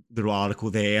great little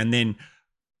article there. And then,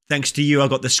 thanks to you, I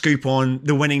got the scoop on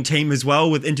the winning team as well,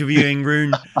 with interviewing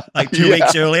Rune like 2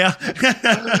 weeks earlier.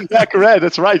 Yeah, correct.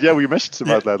 That's right. Yeah, we mentioned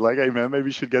about that. Like, hey man, maybe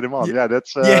you should get him on. Yeah,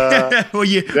 that's well,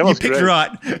 you picked great.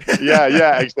 Right.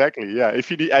 yeah, exactly. Yeah,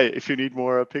 if you need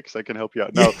more picks, I can help you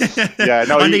out. No,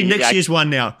 I need next year's one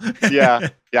now. yeah,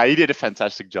 he did a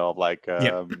fantastic job, like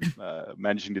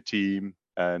managing the team,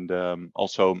 and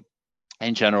also,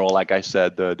 in general, like I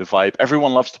said, the vibe.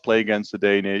 Everyone loves to play against the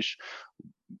Danish.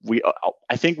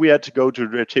 I think we had to go to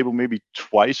their table maybe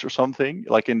twice or something,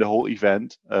 like in the whole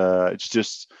event. It's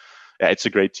just, it's a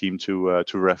great team to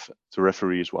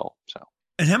referee as well. So.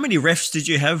 And how many refs did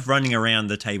you have running around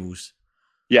the tables?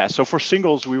 Yeah, so for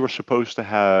singles, we were supposed to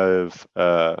have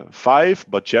 5,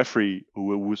 but Jeffrey,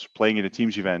 who was playing in the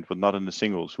teams event, but not in the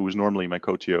singles, who was normally my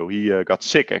co-TO, he got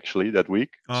sick actually that week.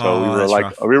 So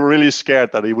we were really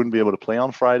scared that he wouldn't be able to play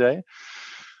on Friday.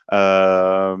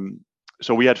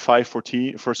 So we had 4 for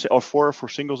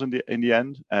singles in the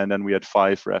end, and then we had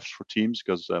 5 refs for teams,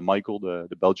 because Michael, the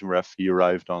Belgian ref, he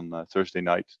arrived on Thursday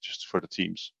night just for the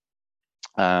teams.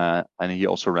 And he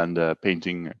also ran the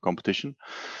painting competition.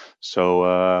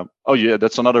 So,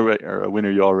 that's another winner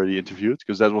you already interviewed,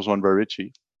 because that was won by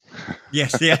Richie.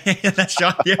 Yes, that's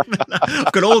right. Yeah.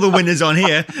 I've got all the winners on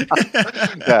here.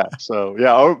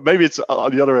 Or maybe it's the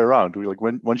other way around.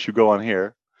 Once you go on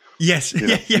here. Yes,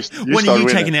 when are you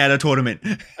taking out a tournament?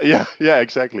 Yeah,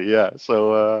 exactly. Yeah,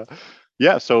 so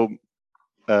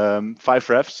 5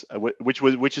 refs,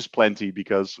 which is plenty,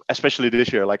 because especially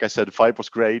this year, like I said, the vibe was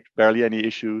great, barely any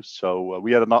issues. So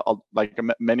we had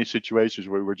many situations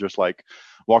where we were just like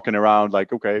walking around,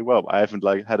 like, okay, well, I haven't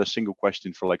had a single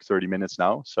question for 30 minutes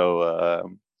now. So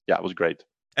it was great.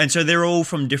 And so they're all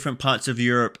from different parts of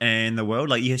Europe and the world.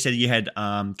 Like you said, you had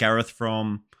Gareth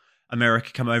from America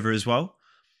come over as well.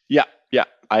 Yeah.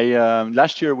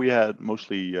 Last year we had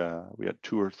mostly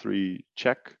 2 or 3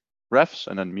 Czech refs,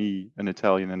 and then me, an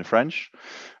Italian, and a French,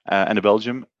 and a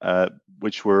Belgium,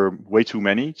 which were way too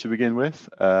many to begin with.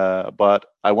 But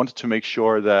I wanted to make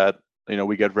sure that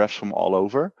we get refs from all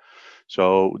over.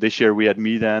 So this year we had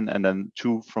me then, and then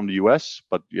 2 from the US,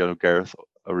 but Gareth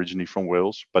originally from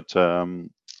Wales. But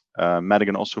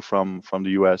Madigan also from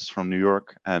the US, from New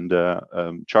York, and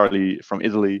Charlie from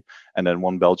Italy, and then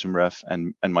one Belgium ref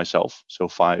and myself. So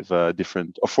four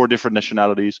different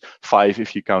nationalities, 5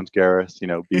 if you count Gareth,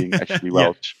 being actually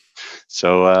Welsh.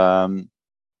 So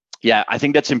yeah, I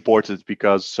think that's important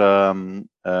because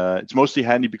it's mostly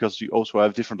handy because you also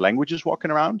have different languages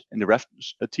walking around in the ref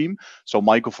team. So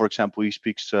Michael, for example, he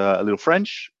speaks a little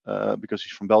French because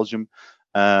he's from Belgium.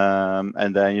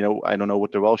 And then, I don't know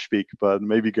what the Welsh speak, but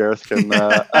maybe Gareth can.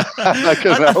 I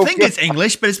think it's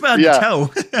English, but it's hard to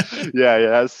tell.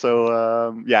 yeah.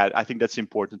 So I think that's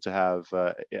important to have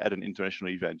at an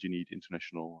international event. You need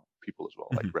international people as well,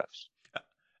 like refs.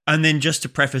 And then just to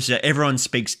preface it, everyone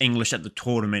speaks English at the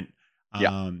tournament,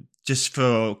 just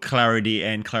for clarity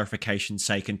and clarification's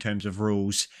sake in terms of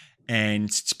rules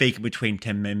and speaking between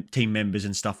team members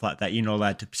and stuff like that. You're not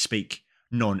allowed to speak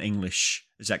non-English.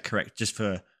 Is that correct? Just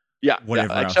for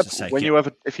whatever else's sake. When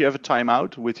if you have a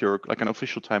timeout with your an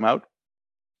official timeout,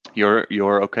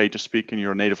 you're okay to speak in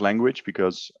your native language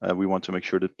because we want to make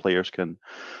sure that players can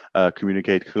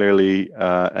communicate clearly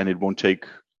and it won't take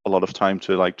a lot of time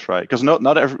to try, because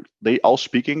they all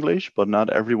speak English, but not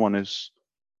everyone is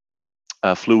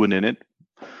fluent in it.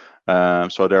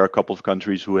 So there are a couple of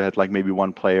countries who had maybe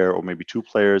one player or maybe two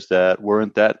players that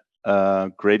weren't that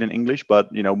great in English, but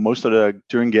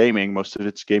during gaming, most of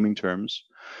it's gaming terms,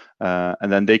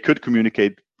 and then they could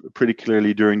communicate pretty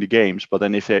clearly during the games. But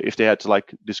then if they had to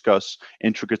discuss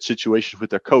intricate situations with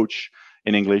their coach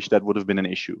in English, that would have been an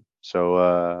issue.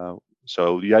 So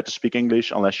you had to speak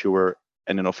English unless you were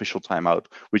in an official timeout,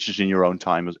 which is in your own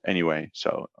time anyway,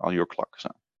 so on your clock. So.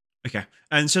 Okay,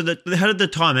 and so how did the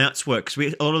timeouts work?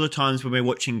 Because a lot of the times when we're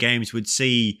watching games, we'd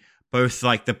see both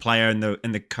the player and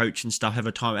the coach and stuff have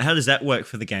a timeout. How does that work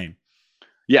for the game?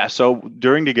 Yeah, so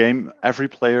during the game, every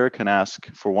player can ask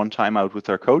for one timeout with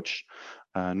their coach.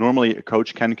 Normally, a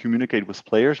coach can communicate with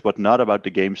players, but not about the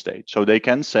game state. So they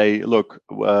can say, look,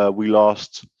 we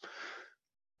lost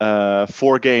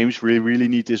 4 games, we really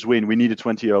need this win. We need a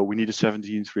 20-0, we need a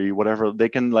 17-3, whatever. They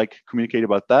can communicate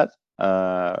about that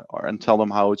and tell them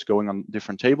how it's going on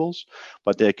different tables,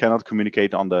 but they cannot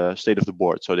communicate on the state of the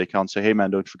board. So they can't say, hey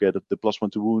man, don't forget the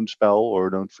 +1 to wound spell,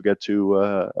 or don't forget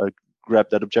to grab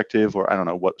that objective, or I don't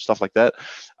know what stuff like that,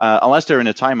 unless they're in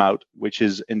a timeout, which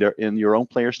is in your own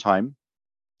player's time.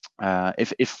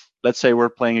 If let's say we're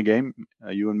playing a game,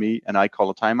 you and me, and I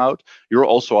call a timeout, you're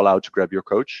also allowed to grab your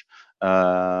coach.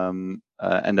 And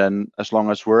then as long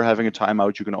as we're having a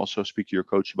timeout, you can also speak to your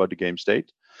coach about the game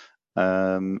state.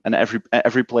 And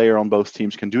every player on both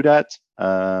teams can do that.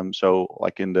 So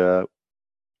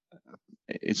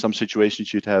in some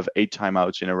situations, you'd have 8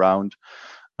 timeouts in a round,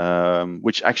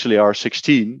 which actually are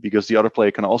 16 because the other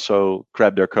player can also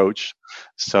grab their coach.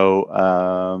 So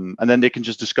and then they can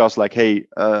just discuss hey,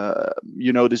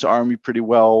 this army pretty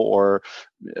well, or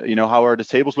how are the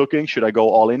tables looking? Should I go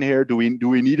all in here? Do we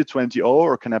need a 20-0,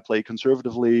 or can I play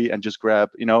conservatively and just grab?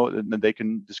 And then they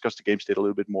can discuss the game state a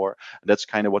little bit more. And that's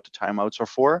kind of what the timeouts are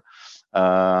for.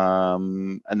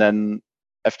 And then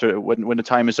after when the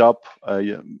time is up,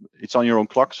 it's on your own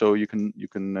clock, so you can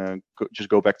just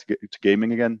go back to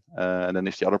gaming again. And then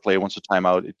if the other player wants a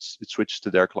timeout, it switches to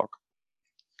their clock.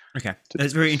 Okay,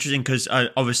 that's very interesting because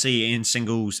obviously in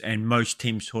singles and most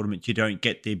teams tournaments, you don't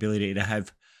get the ability to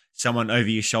have someone over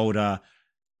your shoulder,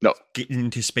 getting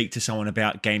to speak to someone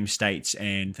about game states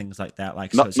and things like that.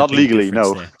 Not legally,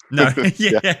 no. No,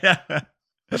 yeah.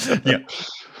 Yeah.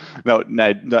 No.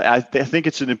 I think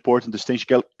it's an important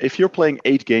distinction. If you're playing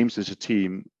 8 games as a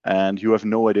team and you have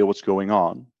no idea what's going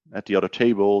on at the other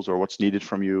tables or what's needed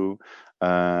from you,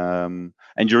 and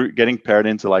you're getting paired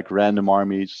into random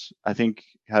armies, I think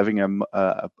having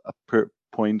a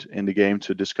point in the game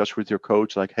to discuss with your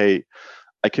coach, hey,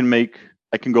 I can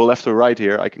go left or right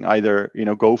here. I can either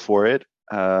go for it,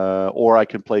 or I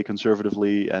can play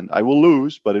conservatively and I will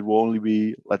lose, but it will only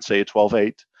be, let's say, a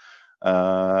 12-8.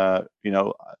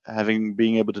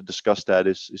 Being able to discuss that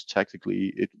is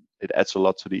tactically, it adds a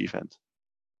lot to the event.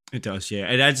 It does, yeah.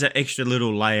 It adds an extra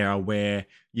little layer where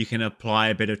you can apply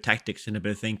a bit of tactics and a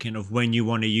bit of thinking of when you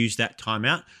want to use that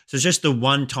timeout. So it's just the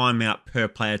one timeout per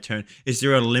player turn. Is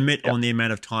there a limit on the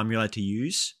amount of time you're allowed to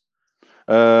use?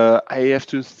 I'm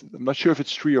not sure if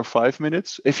it's 3 or 5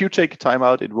 minutes. If you take a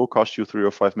timeout, it will cost you 3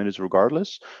 or 5 minutes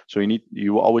regardless. So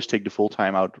you always take the full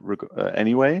timeout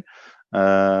anyway.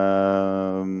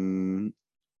 And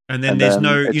then you're not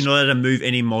allowed to move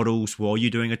any models while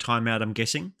you're doing a timeout, I'm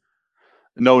guessing?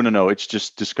 No. It's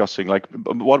just discussing. Like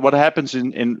what happens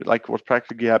in like what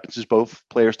practically happens is both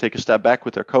players take a step back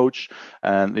with their coach,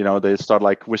 and they start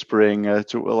like whispering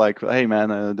to like, hey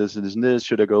man, this and this.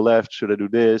 Should I go left? Should I do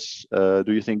this? Do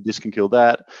you think this can kill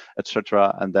that,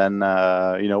 etc. And then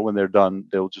when they're done,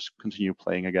 they'll just continue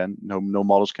playing again. No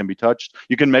models can be touched.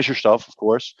 You can measure stuff, of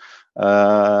course,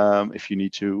 if you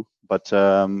need to, but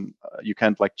you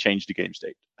can't like change the game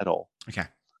state at all. Okay.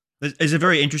 It's a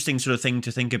very interesting sort of thing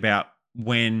to think about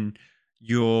when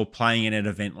you're playing in an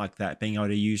event like that. Being able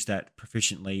to use that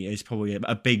proficiently is probably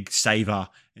a big saver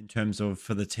in terms of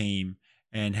for the team,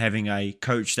 and having a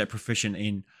coach that proficient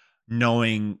in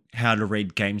knowing how to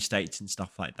read game states and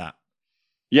stuff like that.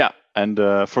 Yeah, and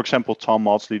for example, Tom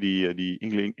Maudsley,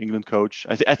 the England coach,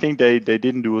 I think they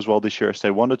didn't do as well this year as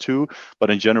they wanted to, but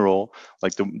in general,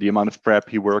 like the amount of prep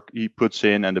he puts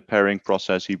in, and the pairing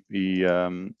process, he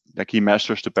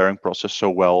masters the pairing process so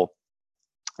well.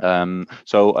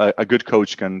 So a good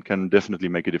coach can definitely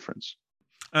make a difference.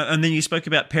 And then you spoke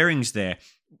about pairings there.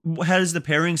 How does the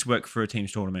pairings work for a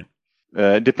team's tournament?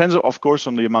 It depends, of course,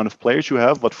 on the amount of players you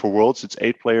have, but for Worlds, it's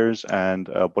 8 players. And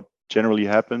what generally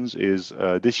happens is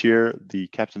this year, the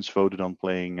captains voted on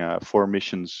playing 4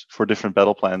 missions for different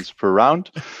battle plans per round.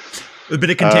 A bit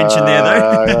of contention there,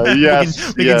 though.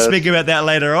 Yes, we can speak about that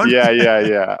later on.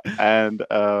 Yeah. And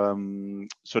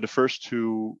so the first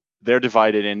two, they're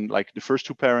divided in, like, the first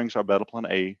 2 pairings are battle plan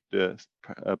A, the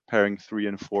pairing 3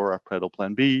 and 4 are battle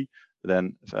plan B,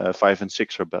 then 5 and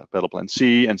 6 are battle plan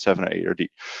C, and 7 and 8 are D.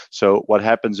 So what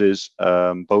happens is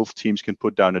both teams can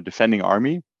put down a defending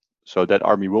army, so that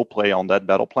army will play on that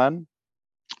battle plan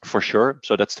for sure.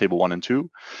 So that's table 1 and 2,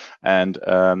 and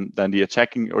then the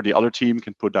attacking or the other team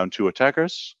can put down 2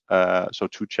 attackers, so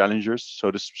 2 challengers, so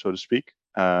to speak,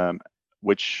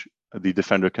 which the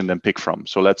defender can then pick from.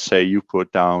 So let's say you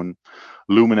put down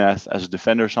Lumineth as a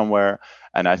defender somewhere,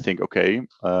 and I think, okay,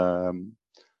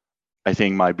 I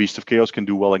think my Beast of Chaos can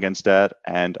do well against that,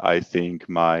 and I think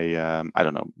my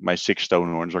my 6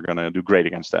 Stonehorns are gonna do great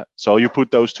against that. So you put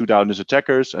those 2 down as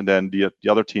attackers, and then the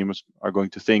other teams are going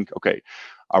to think, okay,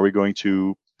 are we going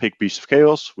to pick Beast of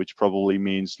Chaos, which probably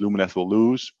means Lumineth will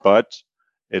lose, but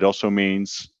it also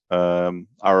means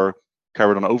our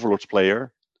Caradon Overlords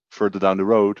player further down the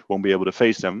road won't be able to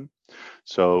face them.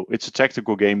 So it's a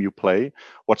tactical game you play.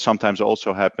 What sometimes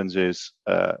also happens is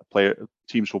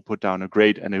teams will put down a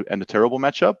great and a terrible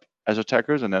matchup as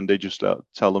attackers, and then they just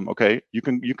tell them, okay, you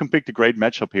can pick the great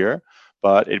matchup here,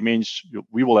 but it means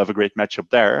we will have a great matchup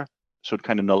there. So it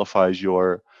kind of nullifies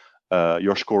your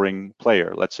scoring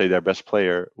player. Let's say their best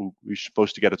player, who is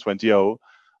supposed to get a 20-0,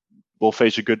 will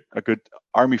face a good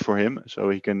army for him, so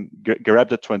he can grab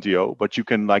that 20-0, but you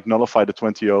can like nullify the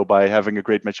 20-0 by having a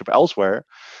great matchup elsewhere.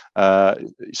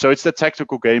 So it's the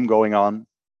tactical game going on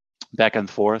back and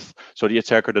forth. So the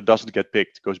attacker that doesn't get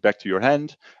picked goes back to your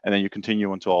hand, and then you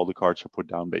continue until all the cards are put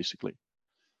down, basically.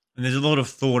 And there's a lot of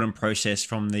thought and process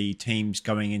from the teams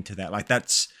going into that. Like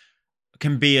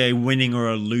can be a winning or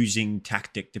a losing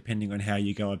tactic depending on how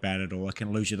you go about it, or it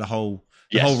can lose you the whole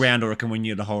round, or it can win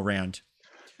you the whole round.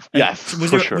 Yeah,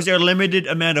 was there a limited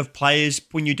amount of players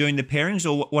when you're doing the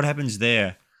pairings, or what happens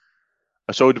there?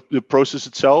 So the process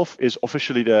itself is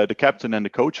officially the captain and the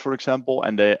coach, for example,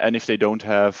 and if they don't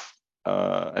have,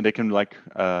 and they can like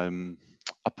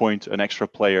appoint an extra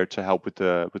player to help with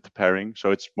the pairing.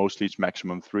 So it's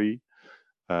maximum 3.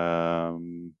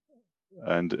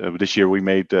 And this year we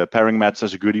made pairing mats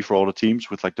as a goodie for all the teams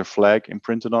with like their flag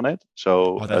imprinted on it.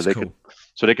 So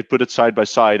they could put it side by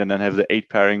side and then have the 8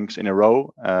 pairings in a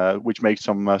row, which makes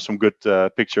some good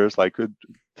pictures, like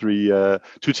 2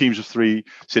 teams of 3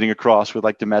 sitting across with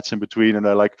like the mats in between, and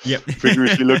they're like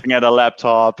vigorously looking at a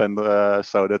laptop, and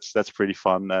so that's pretty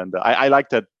fun. And I like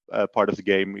that part of the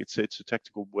game. It's a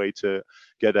tactical way to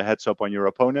get a heads up on your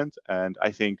opponent, and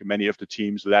I think many of the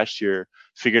teams last year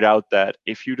figured out that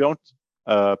if you don't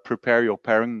prepare your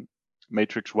pairing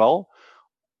matrix well,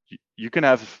 you can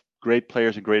have great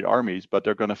players and great armies, but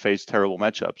they're going to face terrible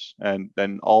matchups, and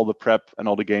then all the prep and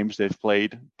all the games they've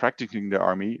played practicing their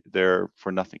army, they're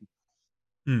for nothing.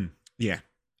 Yeah,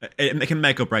 it can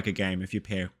make or break a game if you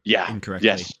pair incorrectly.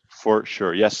 Yes, for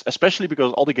sure. Yes, especially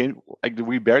because all the games, like,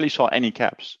 we barely saw any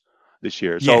caps this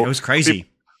year. So it was crazy.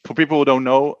 For people who don't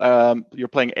know, you're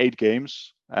playing 8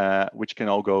 games, which can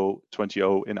all go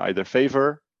 20-0 in either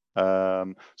favor.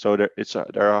 So there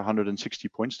are 160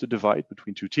 points to divide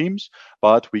between 2 teams,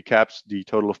 but we capped the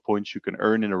total of points you can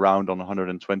earn in a round on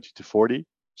 120 to 40.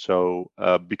 So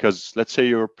because let's say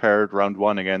you're paired round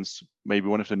one against maybe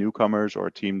one of the newcomers or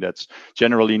a team that's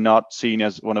generally not seen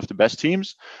as one of the best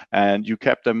teams, and you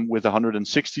kept them with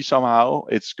 160 somehow,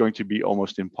 it's going to be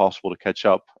almost impossible to catch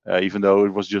up, even though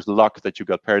it was just luck that you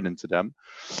got paired into them.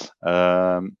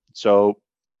 So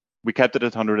we kept it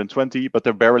at 120, but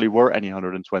there barely were any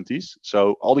 120s.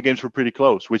 So all the games were pretty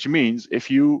close, which means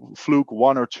if you fluke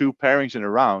one or two pairings in a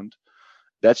round,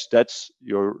 that's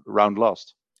your round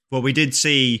lost. Well, we did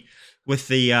see with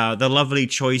the lovely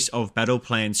choice of battle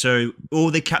plans. So all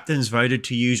the captains voted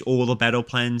to use all the battle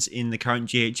plans in the current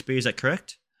GHB. Is that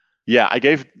correct? Yeah,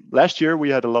 last year we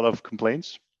had a lot of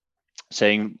complaints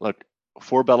saying, look,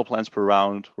 4 battle plans per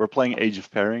round. We're playing Age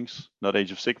of Pairings, not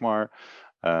Age of Sigmar.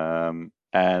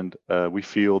 And we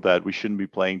feel that we shouldn't be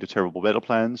playing the terrible battle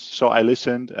plans. So I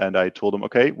listened and I told them,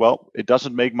 okay, well, it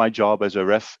doesn't make my job as a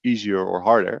ref easier or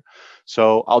harder.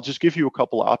 So I'll just give you a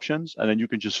couple of options and then you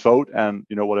can just vote, and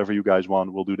whatever you guys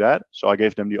want, we'll do that. So I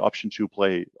gave them the option to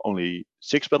play only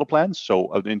 6 battle plans,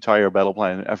 so an entire battle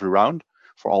plan every round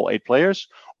for all 8 players,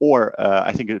 or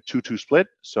I think a 2-2 split.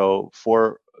 So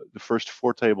for the first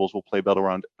 4 tables, we'll play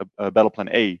battle plan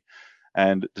A,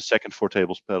 and the second 4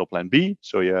 tables battle plan B.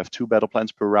 So you have 2 battle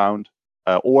plans per round,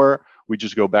 or we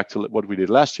just go back to what we did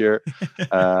last year.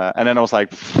 And then I was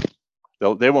like,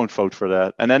 they won't vote for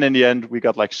that. And then in the end, we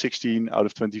got like 16 out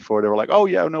of 24. They were like, oh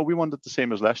yeah, no, we wanted the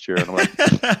same as last year. And I'm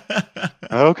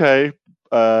like, okay.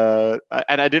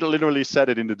 And I did literally said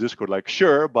it in the Discord, like,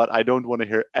 sure, but I don't want to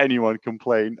hear anyone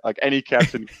complain, like any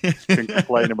captain can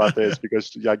complain about this,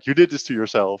 because like you did this to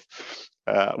yourself.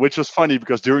 Which was funny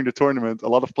because during the tournament, a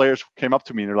lot of players came up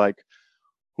to me and they're like,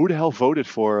 who the hell voted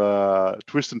for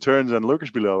Twists and Turns and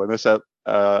Lurkers Below? And I said,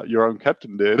 your own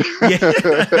captain did.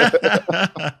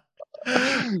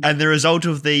 And the result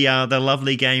of the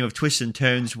lovely game of Twists and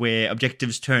Turns where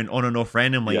objectives turn on and off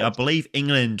randomly, yes. I believe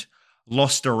England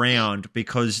lost a round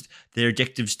because their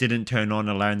objectives didn't turn on,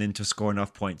 allowing them to score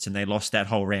enough points, and they lost that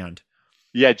whole round.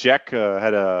 Yeah, Jack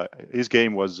his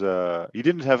game was he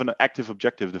didn't have an active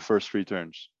objective the first 3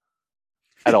 turns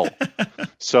at all.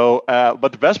 So,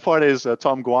 but the best part is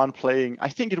Tom Guan playing. I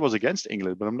think it was against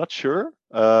England, but I'm not sure.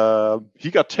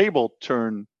 He got tabled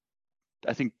turn,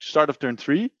 I think start of turn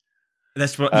 3.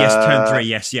 That's what. Yes, turn 3.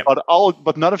 Yes, yeah.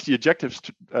 But none of the objectives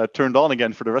turned on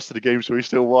again for the rest of the game, so he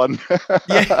still won.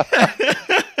 Yeah.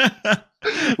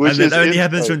 Which and that only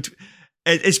happens when.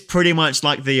 It's pretty much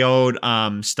like the old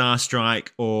Star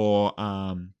Strike or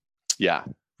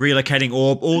relocating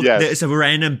orb. Yes. It's a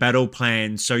random battle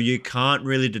plan, so you can't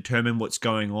really determine what's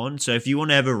going on. So if you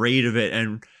want to have a read of it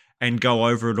and go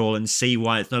over it all and see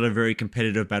why it's not a very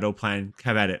competitive battle plan,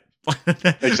 have at it.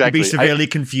 Exactly. You'd be severely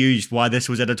confused why this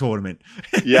was at a tournament.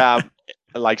 Yeah,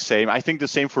 like same. I think the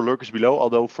same for Lurkers Below,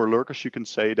 although for Lurkers you can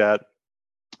say that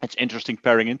it's interesting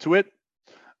pairing into it.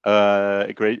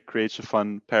 It creates a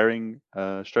fun pairing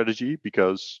strategy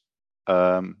because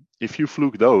if you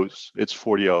fluke those, it's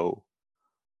 40-0.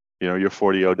 You're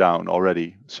 40-0 down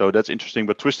already. So that's interesting.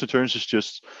 But Twisted Turns is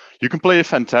just, you can play a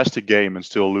fantastic game and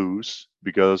still lose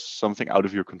because something out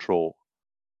of your control.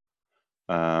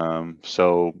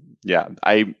 So yeah,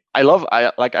 I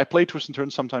play Twisted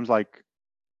Turns sometimes, like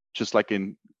just like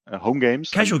in home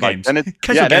games, casual games,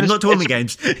 casual games, not tournament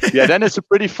games. Yeah, then it's a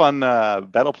pretty fun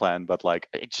battle plan, but like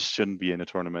it just shouldn't be in a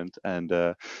tournament. And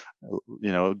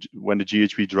when the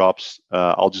GHB drops,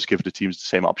 I'll just give the teams the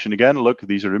same option again. Look,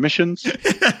 these are the missions.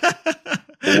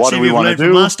 What do we want to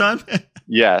do? Last time.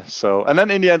 Yeah. So, and then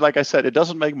in the end, like I said, it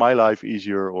doesn't make my life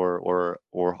easier or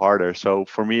harder. So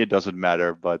for me, it doesn't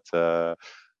matter. But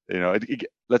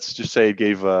let's just say it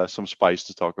gave some spice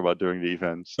to talk about during the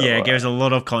event. So, yeah, it gives a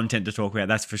lot of content to talk about.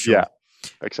 That's for sure. Yeah,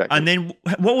 exactly. And then,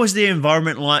 what was the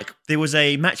environment like? There was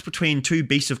a match between 2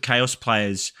 Beasts of Chaos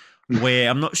players, where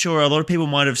I'm not sure, a lot of people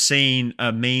might have seen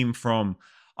a meme from,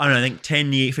 I don't know, I think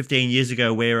 15 years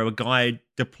ago, where a guy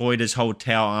deployed his whole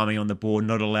Tau army on the board,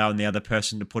 not allowing the other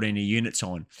person to put any units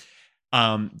on.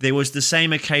 There was the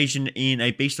same occasion in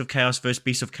a Beast of Chaos versus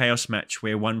Beast of Chaos match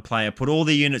where one player put all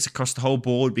the units across the whole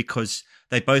board because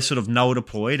they both sort of null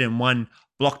deployed and one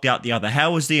blocked out the other.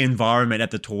 How was the environment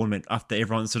at the tournament after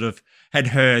everyone sort of had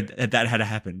heard that had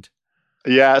happened?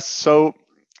 Yeah, so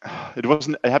it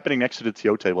wasn't happening next to the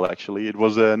TO table, actually. It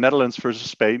was Netherlands versus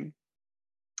Spain.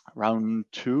 Round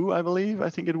 2, I believe. I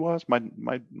think it was. Might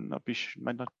not.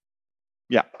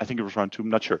 Yeah, I think it was round 2. I'm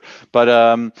not sure. But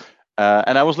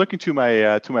and I was looking to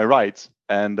my right,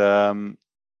 and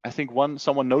I think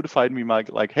someone notified me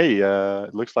like, hey,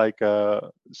 it looks like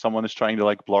someone is trying to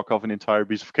like block off an entire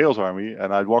Beast of Chaos army,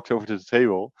 and I walked over to the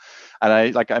table,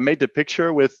 and I made the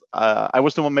picture with I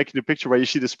was the one making the picture where you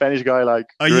see the Spanish guy like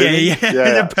Oh yeah, grinning. yeah, Yeah, the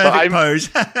yeah. So perfect pose.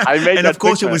 I made And of that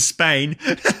course, it picture. was Spain.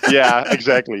 Yeah,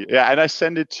 exactly. Yeah, and I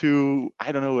sent it to,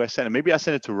 I don't know who I sent it. Maybe I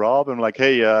sent it to Rob. I'm like,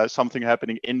 hey, something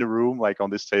happening in the room, like on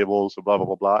this table, so blah blah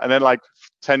blah blah. And then like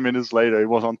 10 minutes later, it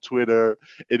was on Twitter.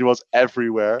 It was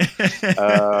everywhere.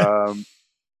 Um,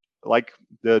 like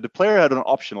the player had an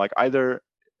option, like either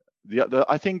the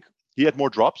I think he had more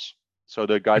drops. So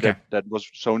the guy Okay. that was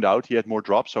zoned out, he had more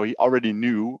drops. So he already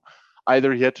knew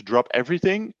either he had to drop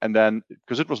everything, and then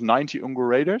because it was 90 Ungur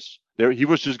Raiders, there he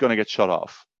was just gonna get shut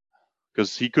off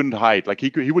because he couldn't hide. Like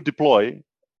he would deploy,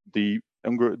 the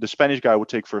Spanish guy would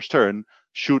take first turn,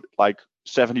 shoot like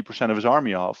 70% of his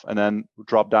army off, and then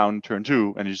drop down turn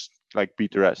 2 and just like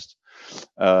beat the rest.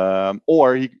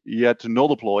 Or he had to null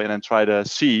deploy and then try to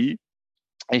see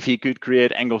if he could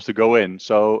create angles to go in.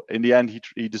 So in the end,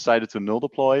 he decided to null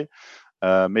deploy.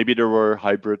 Maybe there were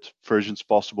hybrid versions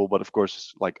possible, but of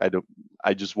course, like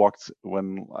I just walked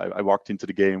when I walked into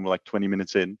the game like 20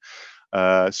 minutes in,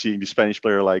 seeing the Spanish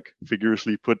player like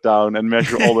vigorously put down and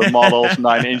measure all the models,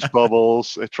 9-inch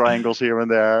bubbles, triangles here and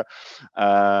there.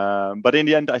 But in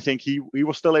the end, I think he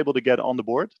was still able to get on the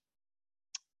board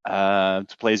to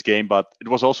play his game, but it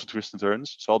was also twists and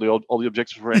turns. So all the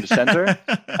objectives were in the center,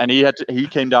 and he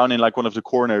came down in like one of the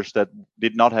corners that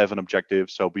did not have an objective.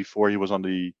 So before he was on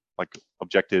the like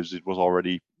objectives, it was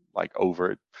already like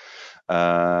over it.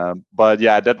 But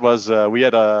yeah, that was we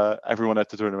had everyone at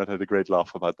the tournament had a great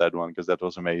laugh about that one because that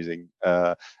was amazing.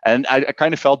 And I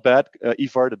kind of felt bad.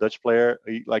 Ivar, the Dutch player,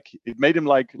 it made him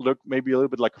like look maybe a little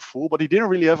bit like a fool, but he didn't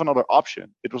really have another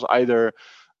option. It was either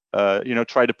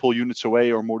try to pull units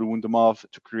away or more to wound them off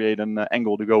to create an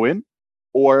angle to go in,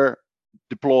 or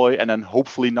deploy and then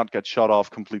hopefully not get shot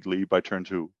off completely by turn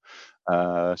 2.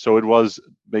 So it was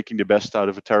making the best out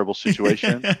of a terrible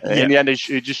situation. In the end, it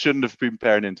just shouldn't have been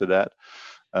paired into that.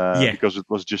 Because it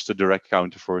was just a direct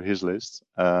counter for his list.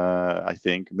 I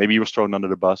think maybe he was thrown under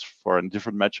the bus for a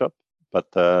different matchup, but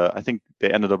I think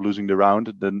they ended up losing the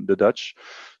round, the Dutch.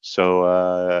 So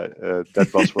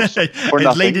that bus was for It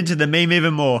nothing. lead into the meme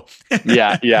even more.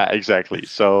 yeah, exactly.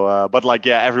 So, but like,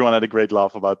 yeah, everyone had a great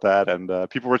laugh about that, and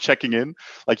people were checking in.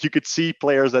 Like, you could see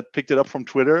players that picked it up from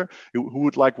Twitter who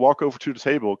would like walk over to the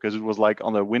table because it was like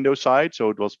on the window side, so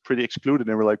it was pretty excluded.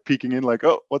 And they were like peeking in, like,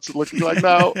 oh, what's it looking like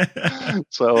now?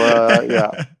 So,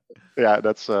 yeah,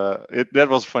 that's that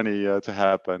was funny to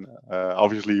happen.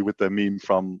 Obviously, with the meme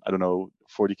from I don't know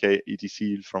 40k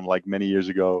etc from like many years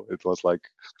ago, it was like,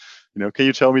 can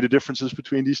you tell me the differences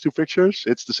between these two pictures?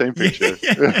 It's the same picture.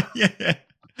 Yeah.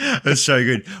 That's so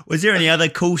good. Was there any other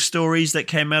cool stories that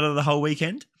came out of the whole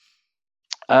weekend?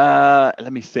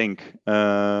 Let me think.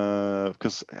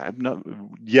 Because I'm not.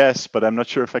 Yes, but I'm not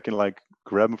sure if I can like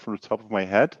grab them from the top of my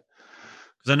head.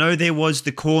 Because I know there was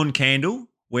the corn candle,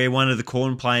 where one of the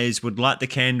corn players would light the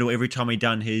candle every time he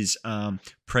done his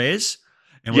prayers,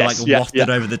 and would like waft it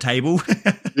over the table.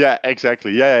 Yeah,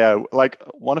 exactly. Yeah. Like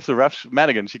one of the refs,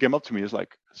 Megens, he came up to me. He's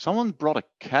like, "Someone brought a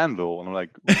candle," and I'm like,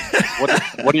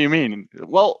 "What do you mean?"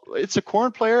 Well, it's a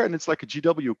corn player, and it's like a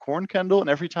GW corn candle, and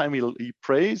every time he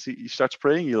prays, he starts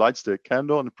praying, he lights the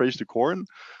candle and prays the corn.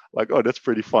 Like, oh, that's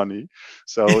pretty funny.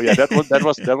 So yeah,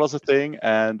 that was a thing.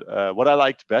 And what I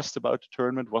liked best about the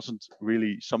tournament wasn't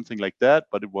really something like that,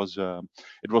 but it was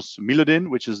Milodin,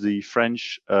 which is the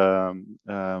French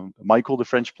Michael, the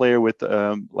French player with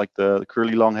like the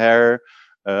curly long hair.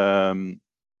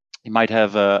 He might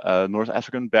have a North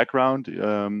African background.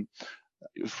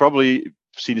 You've probably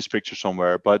seen his picture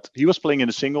somewhere, but he was playing in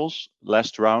the singles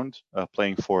last round,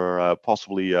 playing for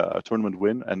possibly a tournament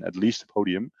win and at least a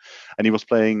podium. And he was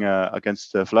playing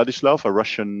against Vladislav, a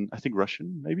Russian, I think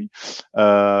Russian maybe,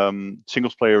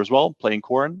 singles player as well, playing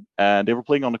Korn. And they were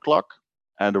playing on the clock,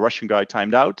 and the Russian guy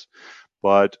timed out.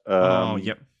 But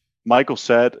Michael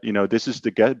said, this is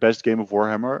the best game of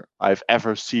Warhammer I've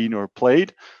ever seen or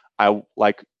played. I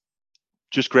like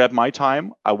just grab my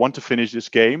time. I want to finish this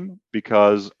game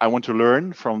because I want to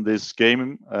learn from this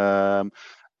game. And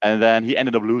then he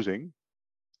ended up losing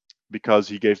because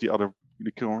he gave the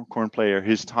corn player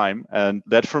his time. And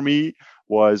that for me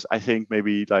was, I think,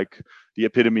 maybe like the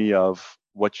epitome of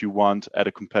what you want at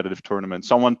a competitive tournament.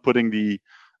 Someone putting the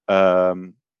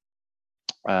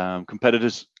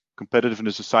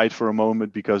competitiveness aside for a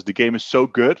moment because the game is so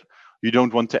good, you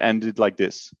don't want to end it like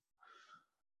this.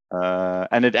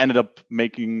 And it ended up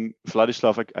making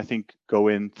Vladislav, I think, go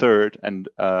in third, and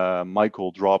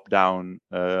Michael drop down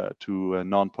to a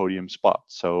non-podium spot.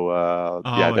 So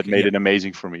that made it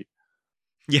amazing for me.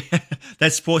 Yeah,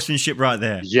 that's sportsmanship right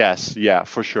there. Yes, yeah,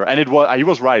 for sure. And it was he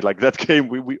was right. Like that game,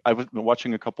 we I was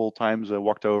watching a couple of times,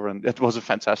 walked over, and it was a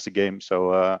fantastic game.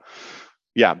 So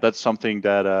yeah, that's something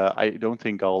that I don't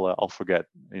think I'll forget.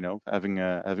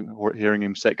 Hearing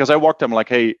him say, because I walked him like,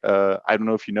 hey, I don't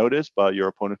know if you noticed, but your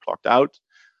opponent clocked out,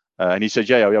 and he said,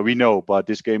 yeah, we know, but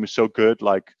this game is so good,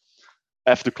 like.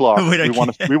 F the clock. We don't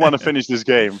We want to care. finish this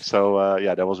game. So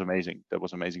yeah, that was amazing. That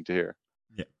was amazing to hear.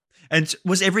 Yeah. And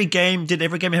did every game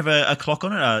have a clock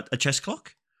on it, a chess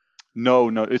clock? No,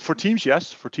 no. For teams,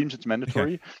 yes. For teams, it's Okay.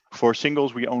 mandatory. For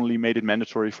singles, we only made it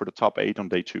mandatory for the top 8 on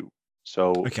day 2.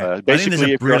 So Okay. I think there's a basically, if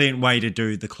you're, brilliant way to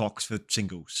do the clocks for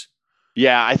singles.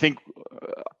 yeah, I think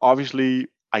obviously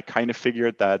I kind of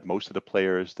figured that most of the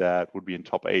players that would be in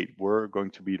top 8 were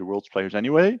going to be the world's players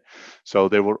anyway. So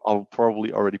they were all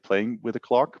probably already playing with a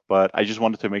clock. But I just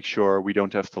wanted to make sure we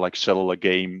don't have to like settle a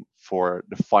game for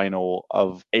the final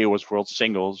of AoS World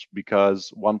Singles because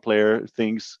one player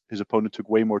thinks his opponent took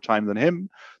way more time than him.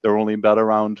 They're only about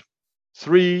around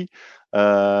 3.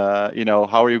 How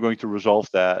are you going to resolve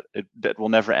that? That will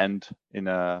never end in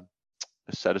a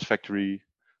satisfactory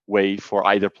way for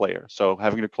either player. So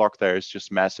having the clock there is just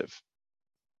massive.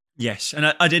 Yes, and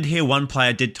I did hear one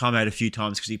player did time out a few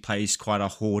times because he plays quite a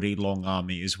hoardy long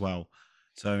army as well.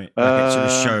 So like it sort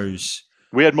of shows.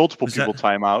 We had multiple Was people that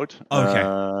time out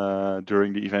okay?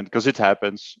 during the event because it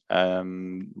happens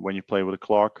when you play with a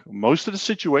clock. Most of the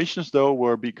situations, though,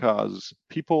 were because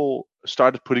people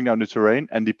started putting down the terrain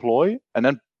and deploy and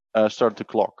then started the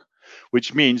clock,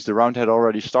 which means the round had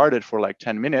already started for like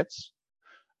 10 minutes.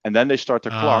 And then they start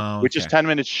the clock, which is Okay. 10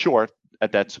 minutes short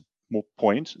at that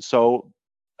point. So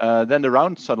then the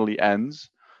round suddenly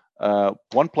ends.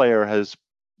 One player has,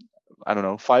 I don't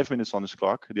know, 5 minutes on his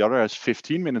clock. The other has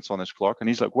 15 minutes on his clock. And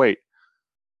he's like, wait,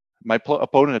 my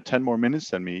opponent had 10 more minutes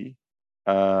than me.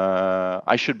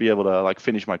 I should be able to like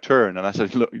finish my turn. And I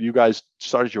said, look, you guys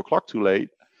started your clock too late.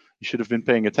 You should have been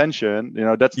paying attention.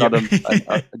 That's Yep. not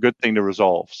a good thing to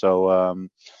resolve. So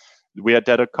we had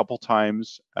that a couple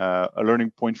times. A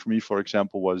learning point for me, for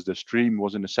example, was the stream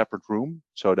was in a separate room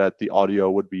so that the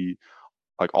audio would be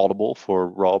like audible for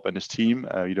Rob and his team.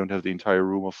 You don't have the entire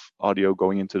room of audio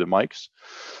going into the mics,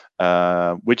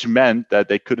 which meant that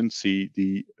they couldn't see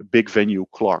the big venue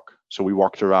clock. So we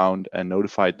walked around and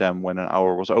notified them when an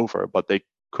hour was over, but they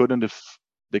couldn't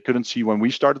see when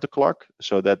we started the clock,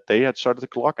 so that they had started the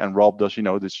clock. And Rob does,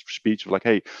 this speech of like,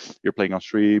 hey, you're playing on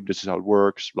stream, this is how it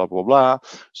works, blah, blah, blah.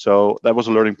 So that was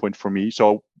a learning point for me.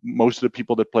 So most of the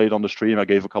people that played on the stream, I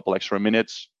gave a couple extra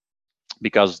minutes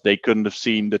because they couldn't have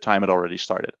seen the time had already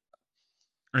started.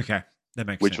 Okay, that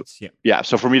makes Which, sense. Yeah. yeah.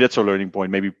 So for me, that's a learning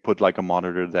point. Maybe put like a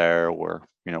monitor there or,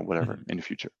 whatever in the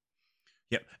future.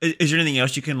 Yeah. Is there anything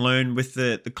else you can learn with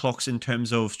the clocks in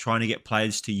terms of trying to get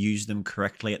players to use them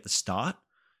correctly at the start?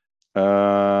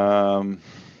 Um,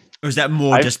 Or is that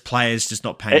more I've, just players just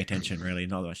not paying attention, really?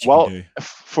 Not much you well, can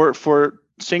do. for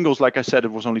singles, like I said,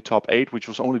 it was only top 8, which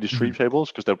was only the stream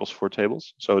tables because that was 4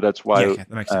 tables. So that's why. Yeah, okay,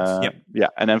 that makes sense. Yep. Yeah,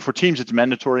 and then for teams, it's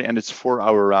mandatory and it's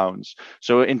 4-hour rounds.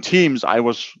 So in teams, I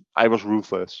was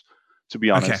ruthless, to be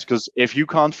honest, because if you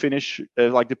can't finish,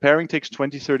 like the pairing takes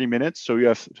 20-30 minutes, so you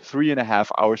have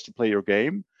 3.5 hours to play your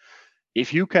game.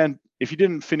 If you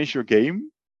didn't finish your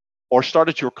game or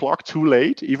started your clock too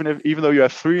late, even though you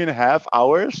have 3.5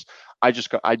 hours, I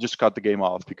just cut the game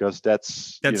off because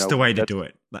that's the way to do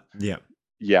it. Yeah.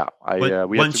 Yeah, once you're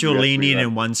we had to lenient realize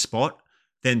in one spot,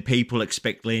 then people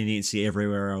expect leniency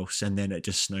everywhere else, and then it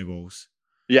just snowballs.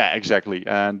 Yeah, exactly.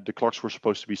 And the clocks were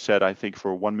supposed to be set, I think,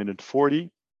 for 1 minute 40.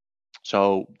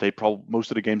 So most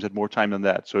of the games had more time than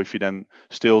that. So if you then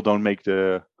still don't make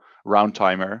the round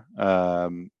timer,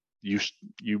 you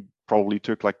probably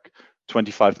took like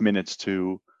 25 minutes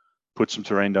to put some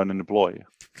terrain down and deploy.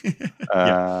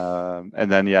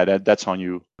 And then that's on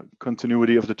you.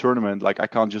 Continuity of the tournament, like I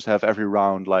can't just have every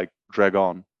round like drag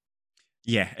on.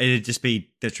 Yeah, it'd just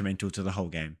be detrimental to the whole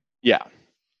game. Yeah.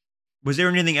 Was there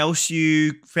anything else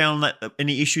you found that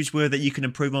any issues were that you can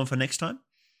improve on for next time?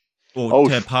 Or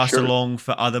to pass along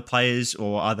for other players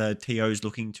or other TOs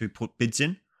looking to put bids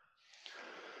in?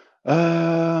 For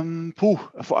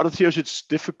other TOs, it's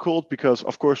difficult because,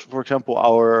 of course, for example,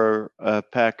 our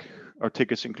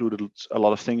tickets included a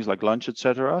lot of things like lunch,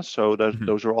 etc. So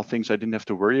those are all things I didn't have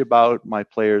to worry about. My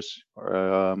players,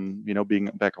 being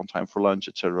back on time for lunch,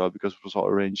 etc. Because it was all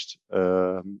arranged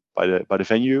by the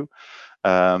venue.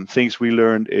 Things we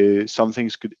learned is some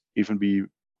things could even be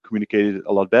communicated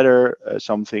a lot better.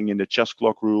 Something in the chess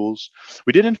clock rules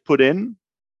we didn't put in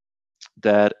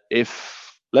that if.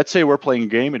 Let's say we're playing a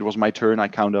game, it was my turn, I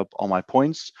count up all my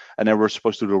points, and then we're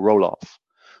supposed to do a roll-off.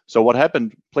 So what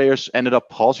happened? Players ended up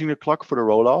pausing the clock for the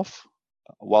roll off,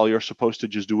 while you're supposed to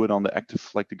just do it on the active,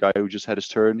 like the guy who just had his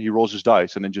turn. He rolls his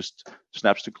dice and then just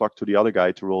snaps the clock to the other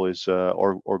guy to roll his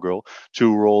or girl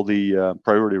to roll the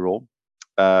priority roll.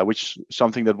 Which is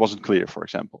something that wasn't clear, for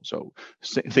example. So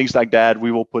things like that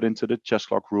we will put into the chess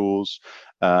clock rules.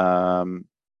 So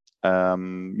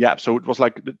it was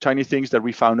like the tiny things that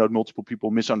we found out multiple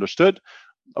people misunderstood.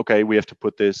 Okay, we have to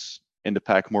put this in the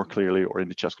pack more clearly, or in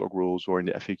the chess clock rules, or in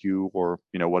the FAQ, or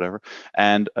whatever.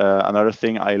 And another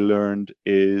thing I learned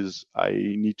is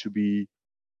we need to be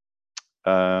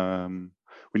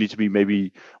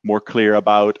maybe more clear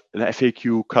about the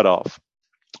FAQ cutoff,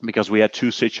 because we had two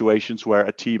situations where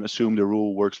a team assumed the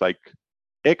rule works like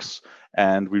X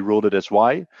and we ruled it as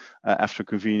Y after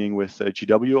convening with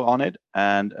GW on it,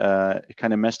 and it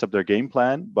kind of messed up their game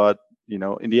plan. But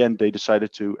in the end, they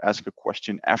decided to ask a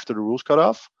question after the rules cut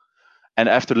off and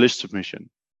after list submission.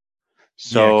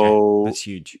 So that's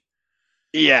huge.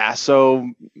 Yeah,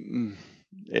 so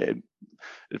the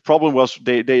problem was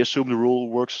they assumed the rule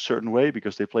works a certain way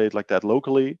because they play it like that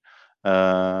locally.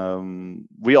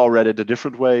 We all read it a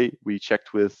different way. We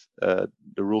checked with the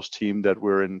rules team that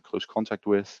we're in close contact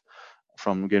with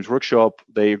from Games Workshop.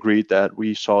 They agreed that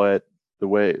we saw it the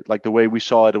way we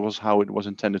saw it. It was how it was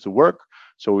intended to work.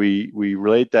 So we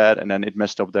relayed that, and then it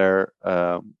messed up their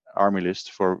army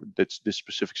list for this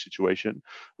specific situation,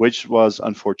 which was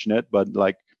unfortunate. But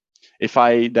if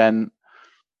I then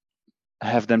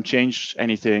have them change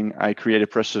anything, I create a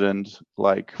precedent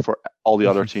for all the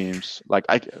other teams.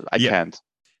 I can't.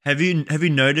 Have you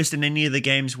noticed in any of the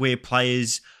games where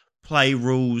players play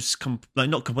rules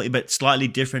not completely but slightly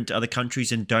different to other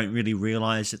countries and don't really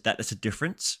realize that is a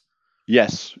difference?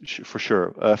 Yes, for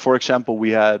sure. For example,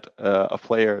 we had a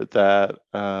player that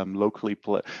locally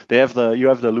play. You have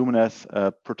the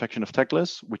Lumineth Protection of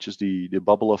Teclis, which is the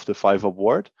bubble of the 5-up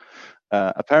ward.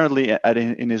 Apparently,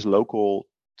 in his local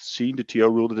scene, the TO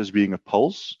ruled it as being a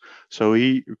pulse. So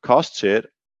he casts it,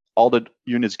 all the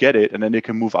units get it, and then they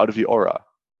can move out of the aura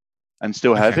and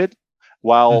still have it.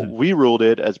 While we ruled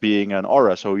it as being an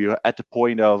aura. So you're at the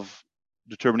point of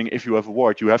determining if you have a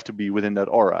ward, you have to be within that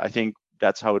aura. I think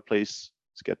that's how it plays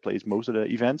most of the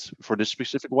events for this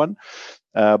specific one.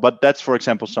 But that's, for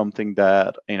example, something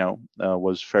that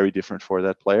was very different for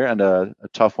that player, and a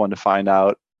tough one to find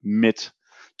out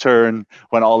mid-turn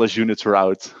when all his units were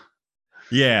out.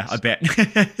 Yeah, I bet.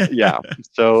 Yeah.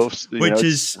 So which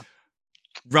is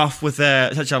rough with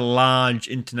such a large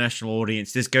international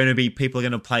audience. There's going to be people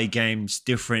going to play games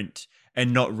different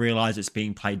and not realize it's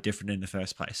being played different in the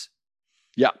first place.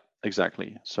 Yeah,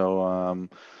 exactly. So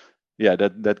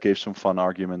that gave some fun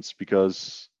arguments,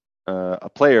 because a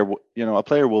player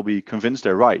will be convinced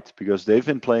they're right because they've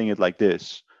been playing it like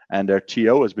this, and their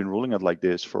TO has been ruling it like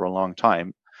this for a long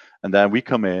time, and then we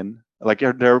come in,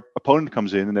 their opponent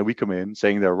comes in, and then we come in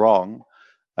saying they're wrong.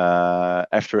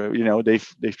 After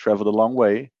they've traveled a long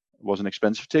way, it was an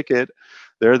expensive ticket,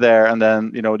 they're there, and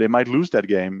then they might lose that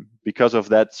game because of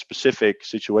that specific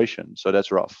situation. So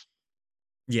that's rough.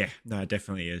 Yeah, no, it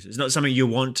definitely is. It's not something you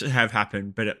want to have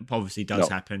happen, but it obviously does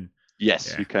happen.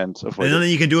 Yes, you can't avoid There's nothing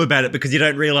you can do about it because you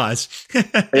don't realize.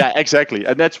 Yeah, exactly.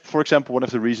 And that's, for example, one of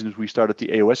the reasons we started the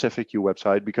AoS FAQ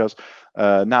website, because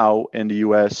now in the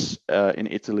US, in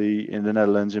Italy, in the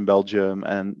Netherlands, in Belgium,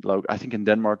 and I think in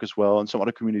Denmark as well, and some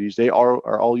other communities, they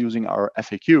are all using our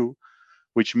FAQ,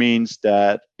 which means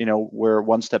that we're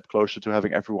one step closer to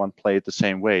having everyone play it the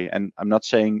same way. And I'm not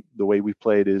saying the way we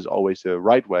play it is always the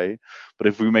right way, but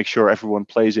if we make sure everyone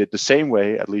plays it the same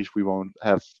way, at least we won't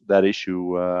have that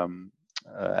issue.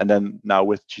 And then now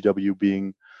with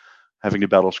GW having the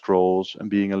battle scrolls and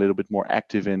being a little bit more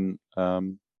active in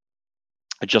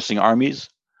adjusting armies,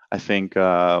 I think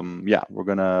we're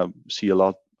gonna see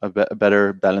a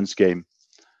better balanced game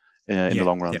in the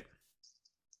long run.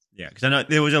 Yeah, because I know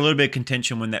there was a little bit of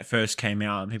contention when that first came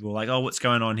out, and people were like, "Oh, what's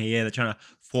going on here? They're trying to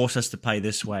force us to play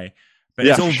this way." But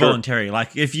it's all voluntary.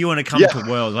 Like, if you want to come to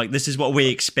Worlds, this is what we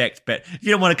expect. But if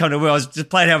you don't want to come to Worlds, just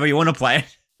play it however you want to play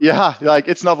it. Yeah,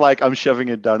 it's not like I'm shoving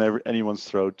it down anyone's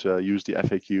throat to use the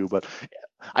FAQ. But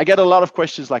I get a lot of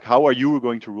questions like, how are you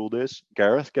going to rule this?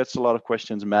 Gareth gets a lot of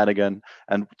questions, Madigan,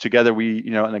 and together we,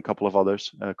 and a couple of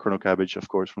others, Colonel Cabbage, of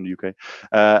course, from the UK.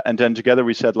 And then together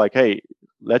we said, hey,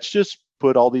 let's just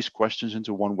put all these questions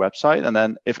into one website. And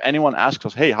then if anyone asks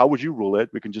us, hey, how would you rule it?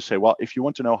 We can just say, well, if you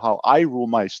want to know how I rule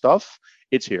my stuff,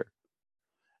 it's here.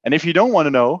 And if you don't want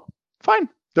to know, fine.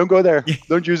 Don't go there.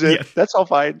 Don't use it. That's all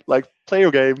fine. Play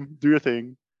your game, do your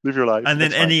thing, live your life. And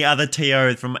then any other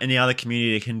TO from any other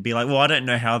community can be like, well, I don't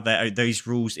know how those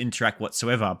rules interact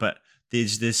whatsoever, but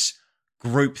there's this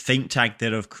group think tank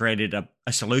that have created a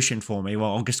solution for me,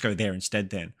 well, I'll just go there instead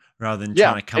then, rather than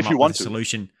Yeah, trying to come if you up with want a to.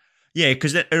 solution. Yeah,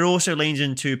 because it also leans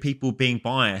into people being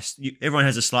biased. Everyone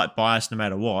has a slight bias no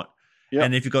matter what. Yeah.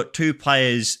 And if you've got two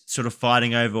players sort of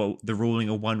fighting over the ruling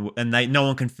of one, and no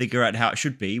one can figure out how it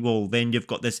should be, well, then you've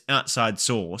got this outside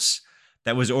source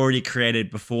that was already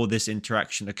created before this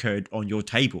interaction occurred on your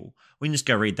table. We can just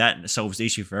go read that, and it solves the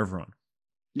issue for everyone.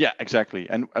 Yeah, exactly.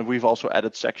 And we've also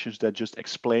added sections that just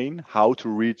explain how to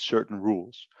read certain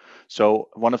rules. So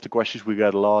one of the questions we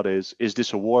get a lot is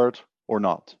this a word or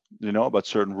not? About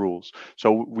certain rules.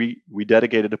 So we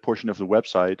dedicated a portion of the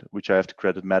website, which I have to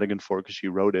credit Megens for because she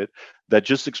wrote it, that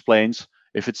just explains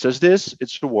if it says this,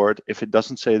 it's a word. If it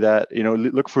doesn't say that,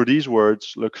 look for these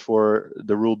words, look for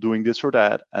the rule doing this or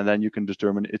that, and then you can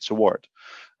determine it's a word,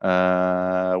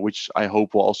 which I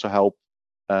hope will also help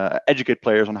educate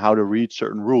players on how to read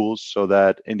certain rules, so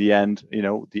that in the end,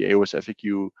 the AoS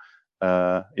FAQ,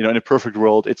 in a perfect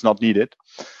world, it's not needed.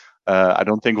 I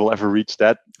don't think we'll ever reach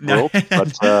that world,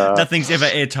 but nothing's ever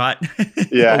airtight.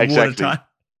 Yeah, or exactly. watertight.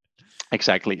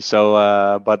 Exactly.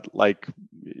 So, but like,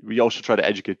 we also try to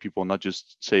educate people, not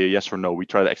just say a yes or no. We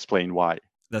try to explain why.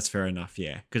 That's fair enough,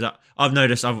 yeah. Because I've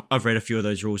noticed, I've read a few of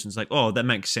those rules, and it's like, oh, that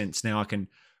makes sense. Now I can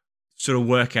sort of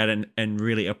work at it and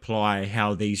really apply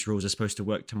how these rules are supposed to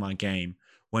work to my game.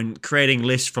 When creating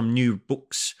lists from new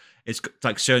books, it's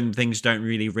like certain things don't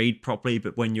really read properly,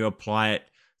 but when you apply it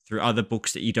through other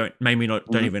books that you don't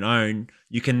even own,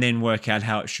 you can then work out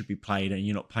how it should be played, and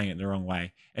you're not playing it the wrong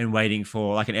way and waiting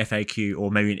for like an FAQ,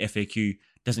 or maybe an FAQ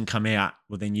doesn't come out.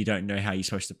 Well, then you don't know how you're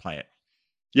supposed to play it.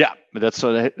 Yeah, but that's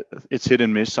it's hit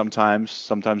and miss sometimes.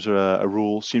 Sometimes a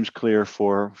rule seems clear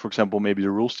for example, maybe the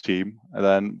rules team,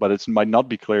 but it might not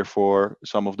be clear for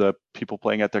some of the people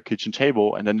playing at their kitchen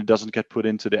table, and then it doesn't get put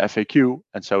into the FAQ,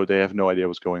 and so they have no idea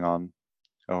what's going on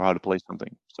or how to play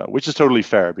something. So, which is totally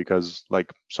fair, because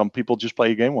like some people just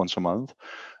play a game once a month,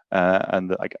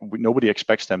 and like nobody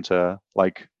expects them to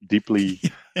like deeply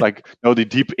like know the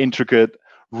deep intricate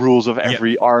rules of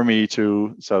every army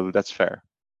too. So that's fair.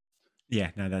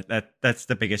 Yeah, no, that's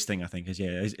the biggest thing I think is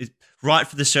it's right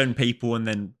for the certain people, and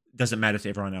then doesn't matter to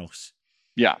everyone else.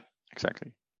 Yeah,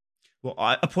 exactly. Well,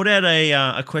 I put out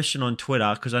a question on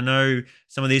Twitter, because I know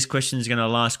some of these questions are going to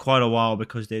last quite a while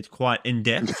because they're quite in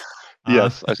depth.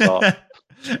 Yes, I saw.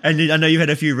 And I know you've had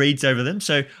a few reads over them,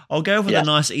 so I'll go with Yes. a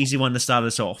nice, easy one to start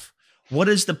us off. What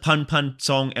is the Pun Pun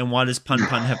song, and why does Pun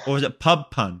Pun have, or is it Pub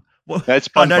Pun? It's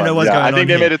Pun I don't know what's going on. I think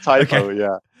they made a typo. Okay.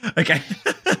 Yeah. Okay.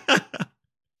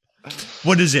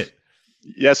 What is it?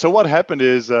 Yeah. So what happened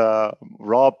is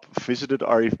Rob visited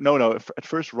our. No. At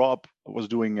first, Rob was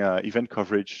doing event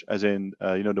coverage, as in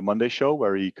the Monday show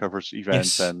where he covers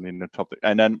events and in the topic.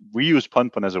 And then we use Pun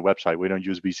Pun as a website. We don't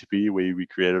use BCP. We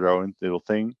created our own little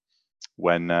thing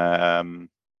when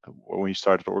we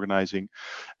started organizing.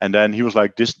 And then he was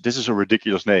like, "This is a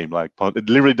ridiculous name. Like, it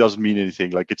literally doesn't mean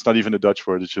anything. Like, it's not even a Dutch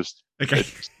word. It's just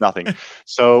it's nothing."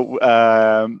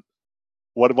 So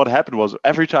what happened was,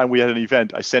 every time we had an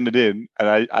event, I send it in,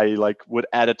 and I like would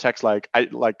add a text like,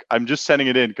 I'm just sending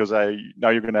it in because now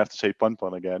you're gonna have to say Pun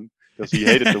Pun again, because he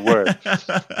hated the word.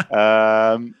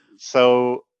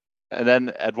 So, and then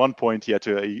at one point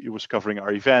he was covering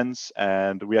our events,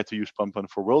 and we had to use Pun Pun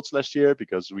for Worlds last year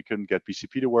because we couldn't get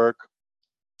BCP to work.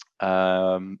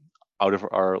 Out of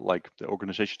our the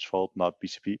organization's fault, not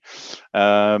BCP.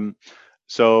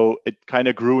 So it kind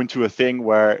of grew into a thing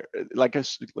where,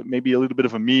 maybe a little bit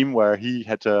of a meme, where he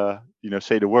had to,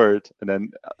 say the word, and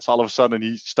then all of a sudden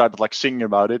he started singing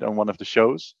about it on one of the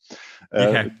shows,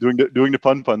 doing the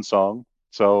Pun Pun song.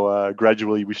 So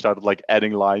gradually we started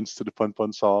adding lines to the Pun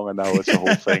Pun song, and now it's a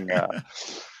whole thing.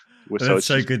 That's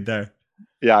so good though.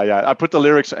 Yeah. I put the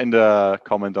lyrics in the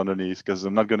comment underneath because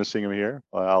I'm not going to sing them here.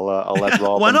 I'll let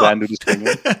Rob and Dan do the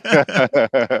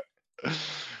singing.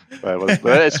 But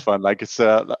it's fun.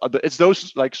 It's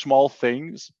those small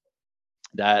things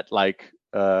that make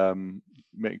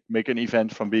an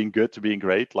event from being good to being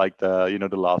great. Like the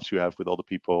laughs you have with all the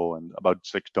people and about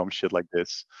dumb shit like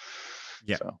this.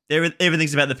 Yeah, so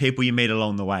everything's about the people you meet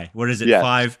along the way. What is it?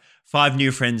 Yes. Five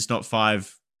new friends, not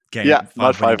five games. Yeah,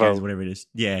 five not 5-0. Whatever it is.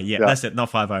 Yeah, that's it.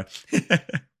 Not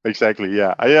 5-0. Exactly.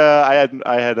 Yeah,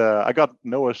 I got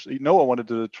Noah. Noah wanted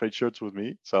to trade shirts with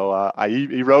me, so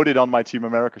he wrote it on my Team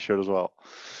America shirt as well.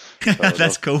 So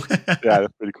that's cool. Yeah,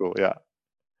 that's pretty cool. Yeah.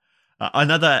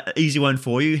 Another easy one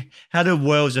for you. How do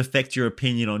worlds affect your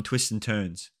opinion on twists and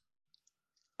turns?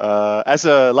 As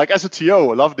a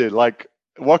TO, I loved it. Like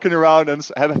walking around and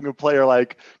having a player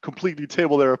completely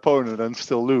table their opponent and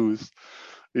still lose.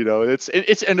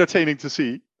 It's entertaining to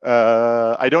see.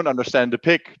 I don't understand the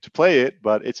pick to play it,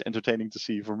 but it's entertaining to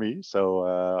see for me.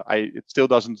 So it still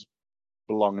doesn't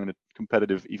belong in a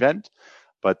competitive event,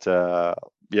 but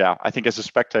yeah, I think as a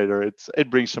spectator, it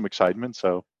brings some excitement.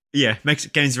 So Yeah, makes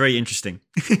games very interesting.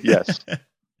 yes.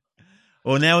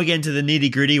 Well, now we get into the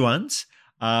nitty gritty ones.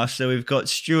 So we've got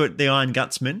Stuart, the Iron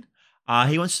Gutsman.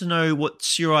 He wants to know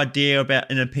what's your idea about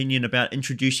an opinion about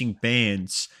introducing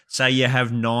bans. Say you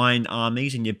have 9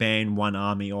 armies and you ban 1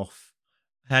 army off.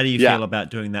 How do you Yeah, feel about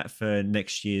doing that for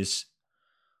next year's?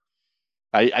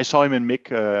 I saw him and Mick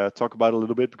talk about it a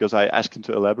little bit because I asked him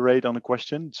to elaborate on the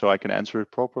question so I can answer it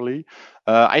properly.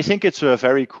 I think it's a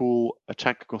very cool, a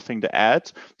technical thing to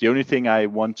add. The only thing I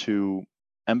want to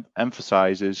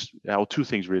emphasize is two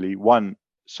things really. One,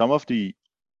 some of the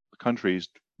countries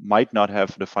might not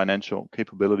have the financial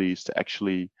capabilities to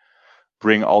actually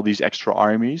bring all these extra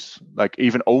armies, like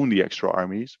even own the extra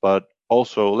armies. But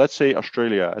also, let's say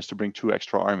Australia has to bring 2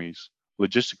 extra armies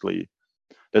logistically.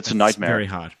 That's a That's nightmare. very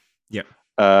hard. Yep.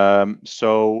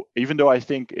 So even though I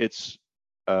think it's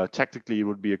tactically it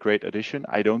would be a great addition,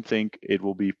 I don't think it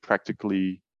will be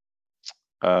practically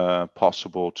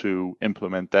possible to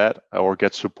implement that or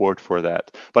get support for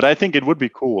that. But I think it would be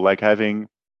cool, like having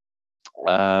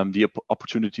the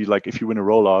opportunity, like if you win a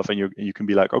roll off and you can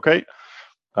be like, okay,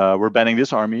 we're banning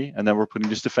this army and then we're putting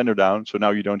this defender down. So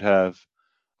now you don't have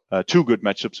 2 good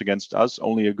matchups against us,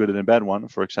 only a good and a bad one,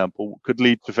 for example, could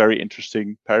lead to very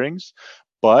interesting pairings.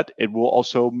 But it will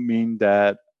also mean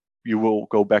that you will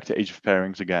go back to Age of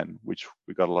Pairings again, which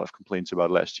we got a lot of complaints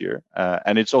about last year.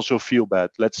 And it's also feel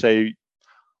bad. Let's say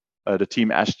the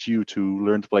team asked you to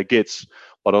learn to play Gits,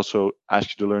 but also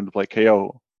asked you to learn to play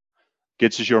KO.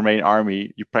 Gits is your main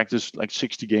army. You practice like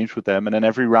 60 games with them, and then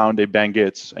every round they ban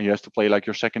Gits, and you have to play like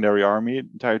your secondary army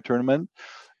entire tournament.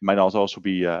 It might also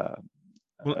be Well,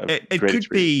 a it great could experience.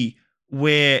 be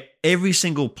where every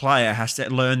single player has to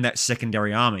learn that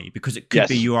secondary army because it could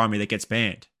be Yes. your army that gets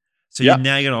banned. So you're Yeah.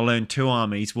 now going to learn 2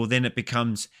 armies. Well, then it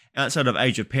becomes outside of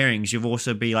Age of Pairings, you've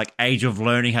also be like Age of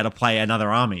learning how to play another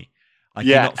army. Like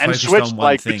you're Yeah, not and focused switch on one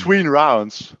like thing. between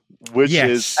rounds, which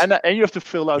is Yes. and you have to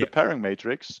fill out a Yep. pairing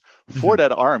matrix for Hmm.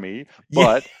 that army. Yeah.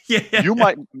 But you Yeah.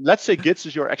 might, let's say Gits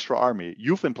is your extra army.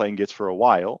 You've been playing Gits for a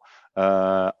while.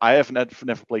 I have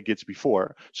never played Gits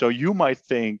before, so you might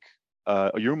think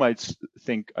a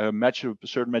certain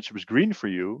matchup is green for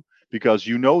you because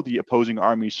you know the opposing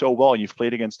army so well and you've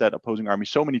played against that opposing army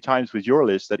so many times with your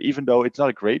list that even though it's not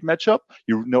a great matchup,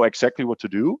 you know exactly what to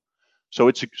do. So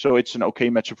it's an okay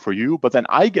matchup for you. But then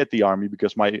I get the army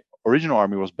because my original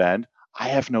army was banned. I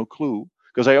have no clue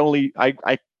because I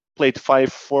played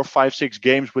 6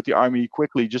 games with the army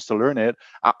quickly just to learn it.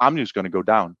 I'm just going to go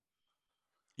down.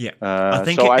 Yeah. I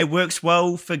think So it works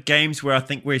well for games where I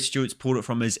think where Stuart's pulled it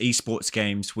from is esports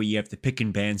games where you have the pick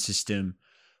and ban system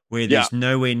where yeah, there's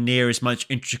nowhere near as much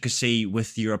intricacy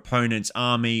with your opponent's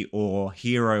army or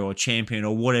hero or champion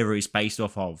or whatever it's based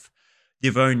off of.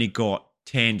 You've only got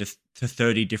 10 to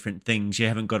 30 different things. You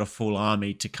haven't got a full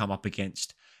army to come up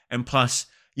against. And plus,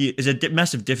 there's a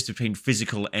massive difference between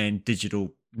physical and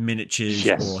digital miniatures or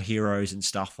yes, heroes and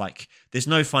stuff. Like, there's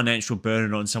no financial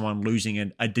burden on someone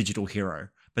losing a digital hero,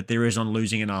 but there is on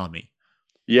losing an army.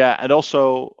 yeah, and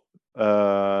also.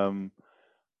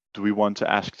 Do we want to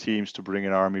ask teams to bring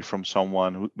an army from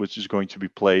someone which is going to be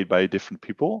played by different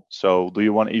people? So do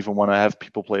you even want to have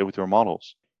people play with your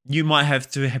models? You might have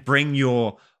to bring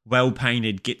your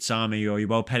well-painted Gits army or your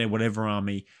well-painted whatever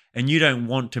army, and you don't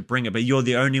want to bring it, but you're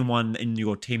the only one in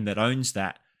your team that owns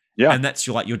that. Yeah. And that's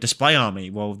your display army.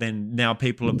 Well, then now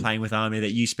people are playing with army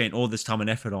that you spent all this time and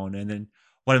effort on, and then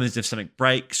what happens if something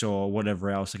breaks or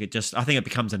whatever else? Like I think it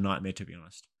becomes a nightmare, to be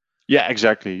honest. Yeah,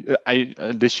 exactly. I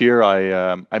this year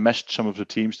I messaged some of the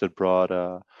teams that brought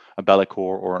a Bellicor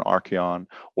or an Archeon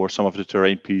or some of the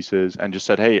terrain pieces and just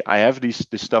said, hey, I have this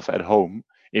stuff at home.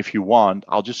 If you want,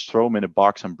 I'll just throw them in a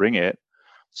box and bring it.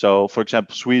 So, for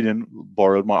example, Sweden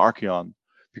borrowed my Archeon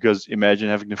because imagine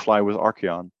having to fly with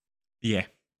Archeon. Yeah.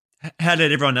 How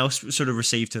did everyone else sort of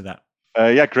receive to that?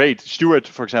 Yeah, great. Stuart,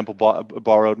 for example,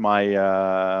 borrowed my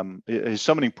his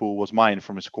summoning pool was mine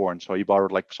from his corn, so he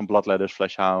borrowed like some bloodletters,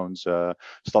 flesh hounds,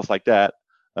 stuff like that.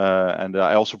 And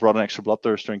I also brought an extra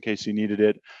bloodthirster in case he needed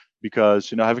it, because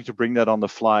having to bring that on the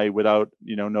fly without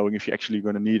knowing if you're actually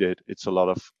going to need it, it's a lot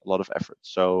of effort.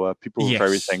 So people were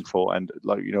very Yes. thankful, and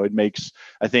it makes,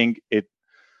 I think it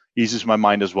eases my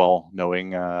mind as well, knowing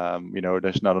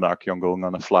there's not an Archeon going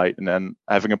on a flight, and then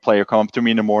having a player come up to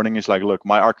me in the morning is like, look,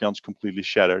 my Archeon's completely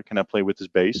shattered. Can I play with this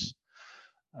base?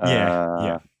 Yeah.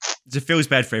 Yeah. Uh, It feels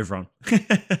bad for everyone.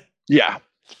 yeah,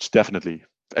 it's definitely,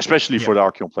 especially for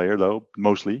Yep. the Archeon player though,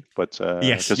 mostly, but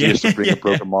Yes. because he Yeah. has to bring a Yeah.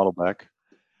 broken model back.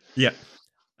 Yeah.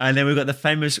 And then we've got the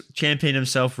famous champion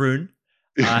himself, Rune.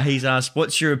 He's asked,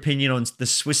 what's your opinion on the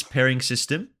Swiss pairing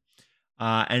system?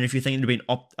 And if you think it would be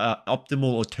an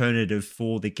optimal alternative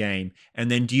for the game.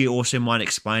 And then do you also mind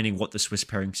explaining what the Swiss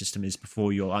pairing system is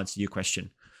before you answer your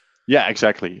question? Yeah,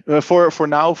 exactly. For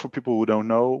now, for people who don't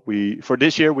know, for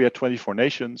this year we had 24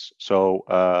 nations. So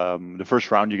the first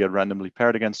round you get randomly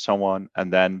paired against someone,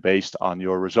 and then based on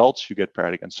your results, you get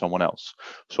paired against someone else.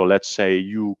 So let's say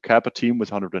you cap a team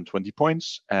with 120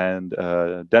 points, and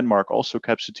Denmark also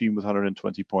caps a team with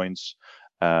 120 points.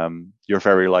 You're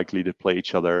very likely to play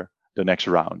each other the next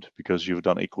round because you've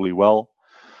done equally well.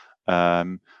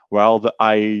 I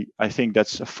think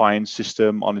that's a fine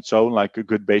system on its own, like a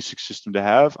good basic system to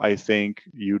have. I think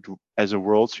as a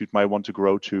world, you might want to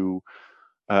grow to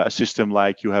a system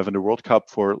like you have in the World Cup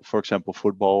for example,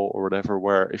 football or whatever,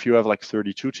 where if you have like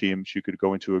 32 teams, you could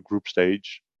go into a group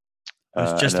stage. I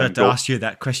was just about to ask you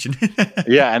that question.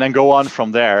 Yeah, and then go on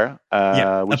from there,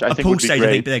 Yeah, which a I think pool would be stage, great.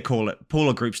 I think they call it. Pool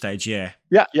or group stage, yeah.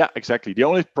 Yeah, exactly. The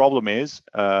only problem is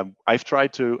I've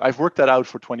worked that out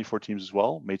for 24 teams as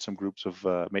well, made 8 groups of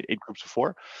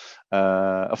 4,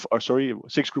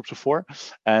 6 groups of 4.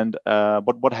 And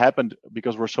but what happened,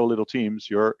 because we're so little teams,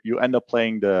 you end up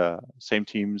playing the same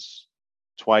teams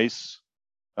twice,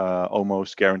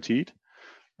 almost guaranteed.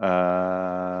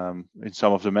 In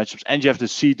some of the matchups, and you have to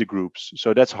seed the groups,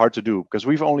 so that's hard to do because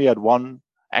we've only had one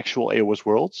actual AoS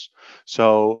Worlds.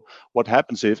 So what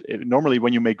happens if normally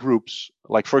when you make groups,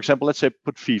 like for example, let's say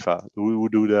put FIFA, we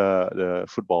would do the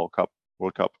football cup,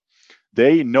 World Cup.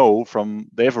 They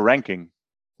have a ranking,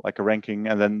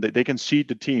 and then they can seed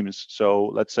the teams. So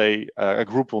let's say a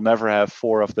group will never have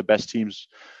 4 of the best teams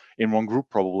in one group.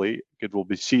 Probably it will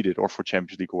be seeded, or for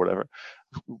Champions League or whatever.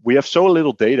 We have so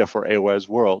little data for AoS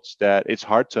Worlds that it's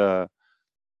hard to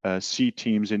seed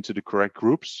teams into the correct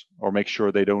groups or make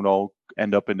sure they don't all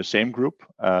end up in the same group.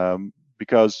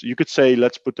 Because you could say,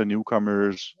 let's put the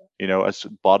newcomers, as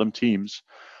bottom teams,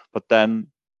 but then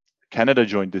Canada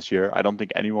joined this year. I don't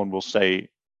think anyone will say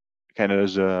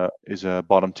Canada is a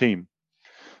bottom team.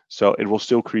 So it will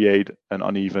still create an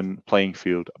uneven playing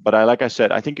field. But like I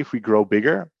said, I think if we grow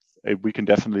bigger, we can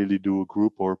definitely do a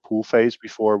group or pool phase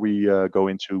before we go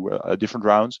into different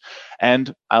rounds.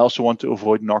 And I also want to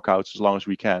avoid knockouts as long as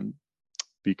we can,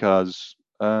 because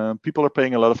people are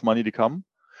paying a lot of money to come.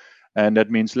 And that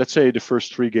means, let's say the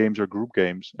first 3 games are group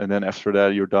games, and then after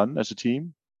that you're done as a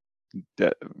team.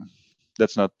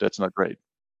 That's not great.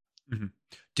 Mm-hmm.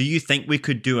 Do you think we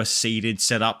could do a seeded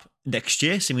setup next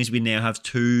year, seeing as we now have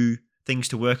 2 things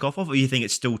to work off of, or you think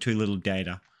it's still too little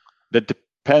data? That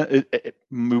depends.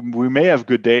 We may have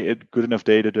good enough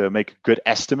data to make a good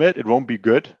estimate. It won't be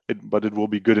good, but it will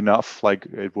be good enough. Like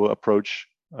it will approach.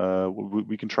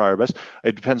 We can try our best.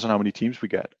 It depends on how many teams we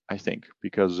get, I think,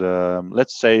 because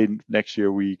let's say next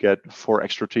year we get 4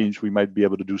 extra teams, we might be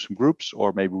able to do some groups,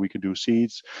 or maybe we can do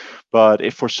seeds. But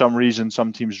if for some reason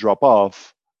some teams drop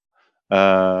off, it's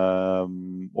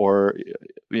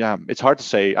hard to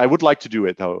say. I would like to do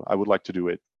it though.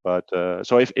 But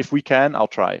so if we can, I'll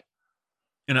try.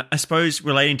 And I suppose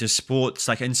relating to sports,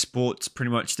 like in sports, pretty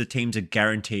much the teams are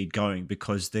guaranteed going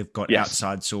because they've got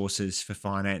outside sources for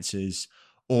finances,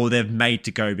 or they've made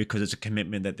to go because it's a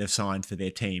commitment that they've signed for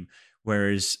their team.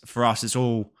 Whereas for us, it's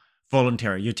all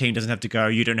voluntary. Your team doesn't have to go.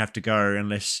 You don't have to go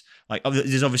unless, like,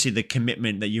 there's obviously the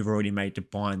commitment that you've already made to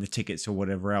buying the tickets or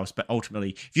whatever else. But ultimately,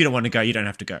 if you don't want to go, you don't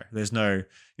have to go. You're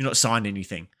not signed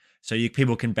anything. So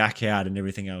people can back out and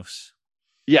everything else.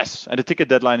 Yes, and the ticket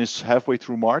deadline is halfway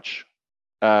through March,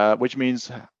 which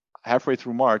means halfway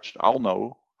through March, I'll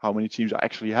know how many teams I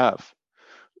actually have,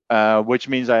 which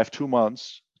means I have 2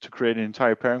 months to create an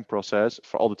entire pairing process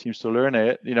for all the teams to learn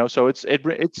it. So it's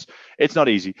not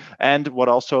easy. And what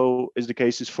also is the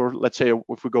case is, for, let's say,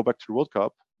 if we go back to the World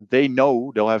Cup, they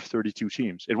know they'll have 32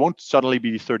 teams. It won't suddenly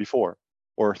be 34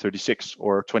 or 36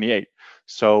 or 28.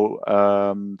 So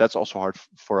that's also hard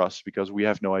for us because we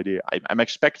have no idea. I'm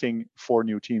expecting 4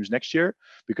 new teams next year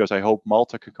because I hope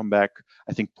Malta can come back.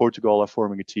 I think Portugal are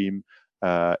forming a team,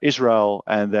 Israel,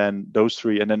 and then those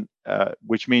 3, and then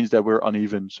which means that we're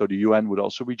uneven. So the UN would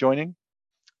also be joining.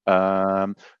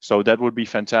 So that would be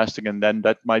fantastic, and then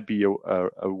that might be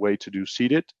a way to do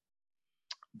seeded.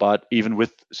 But even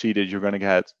with seeded, you're going to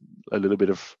get a little bit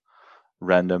of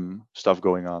random stuff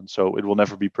going on. So it will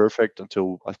never be perfect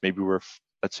until maybe we're,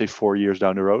 let's say, 4 years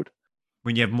down the road,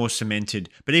 when you have more cemented.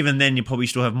 But even then, you probably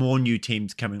still have more new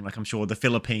teams coming, like I'm sure the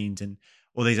Philippines and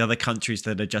all these other countries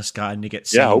that are just starting to get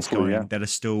scenes going, that are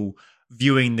still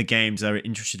viewing the games, that are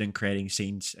interested in creating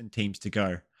scenes and teams to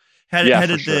go. How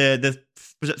did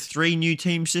was it 3 new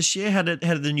teams this year? How did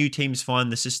the new teams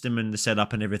find the system and the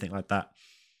setup and everything like that?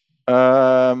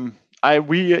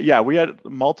 We had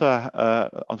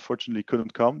Malta. Unfortunately,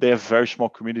 couldn't come. They have a very small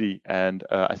community, and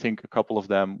I think a couple of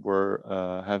them were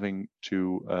having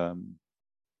to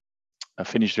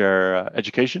finish their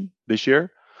education this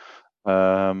year.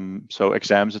 So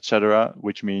exams, etc.,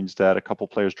 which means that a couple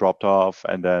players dropped off,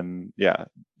 and then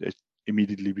it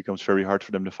immediately becomes very hard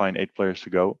for them to find 8 players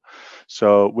to go.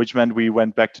 So which meant we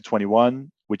went back to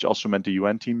 21, which also meant the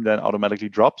UN team then automatically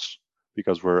drops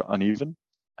because we're uneven.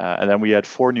 And then we had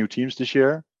 4 new teams this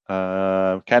year: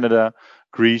 Canada,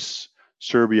 Greece,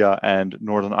 Serbia, and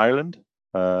Northern Ireland.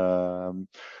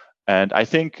 And I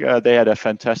think they had a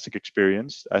fantastic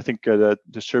experience. I think that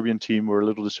the Serbian team were a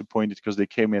little disappointed because they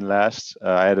came in last.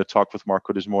 I had a talk with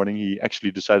Marco this morning. He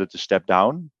actually decided to step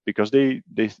down because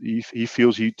he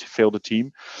feels he failed the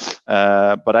team.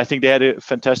 But I think they had a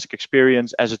fantastic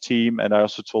experience as a team. And I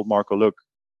also told Marco, look,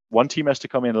 one team has to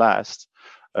come in last.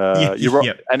 Yeah,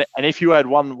 yeah. And if you had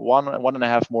one and a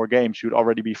half more games, you'd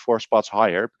already be 4 spots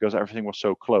higher because everything was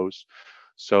so close.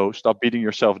 So stop beating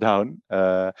yourself down.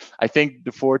 I think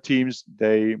the 4 teams,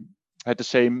 they had the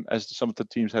same as some of the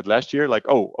teams had last year. Like,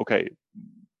 oh, okay,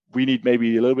 we need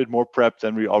maybe a little bit more prep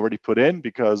than we already put in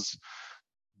because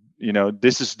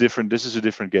this is different. This is a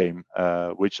different game,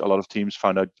 which a lot of teams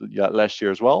found out last year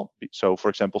as well. So, for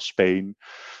example, Spain,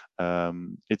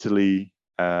 Italy,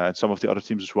 and some of the other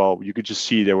teams as well. You could just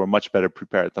see they were much better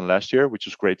prepared than last year, which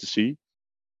was great to see.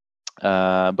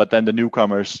 But then the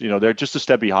newcomers, they're just a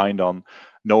step behind on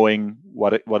knowing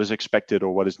what is expected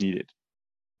or what is needed.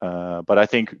 But I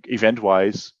think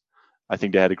event-wise, I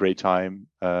think they had a great time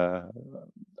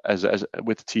as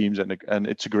with the teams, and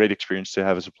it's a great experience to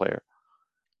have as a player.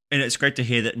 And it's great to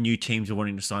hear that new teams are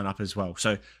wanting to sign up as well.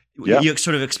 So Yeah. you're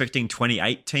sort of expecting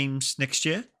 28 teams next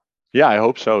year? Yeah, I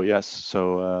hope so. Yes.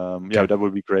 So that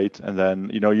would be great. And then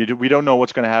we don't know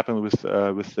what's going to happen with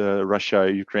the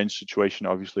Russia-Ukraine situation.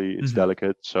 Obviously, it's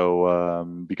delicate. So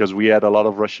because we had a lot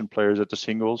of Russian players at the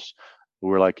singles who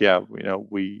were like,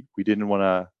 we didn't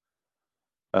want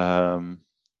to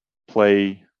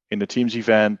play in the teams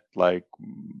event. Like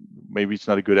maybe it's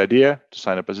not a good idea to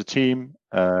sign up as a team.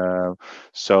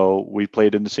 So we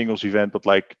played in the singles event, but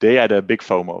like they had a big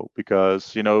FOMO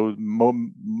because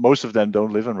most of them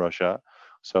don't live in Russia,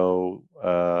 so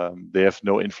they have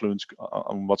no influence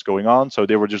on what's going on. So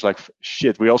they were just like,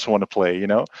 shit, we also want to play.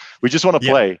 We just want to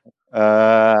play.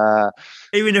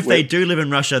 Even if they do live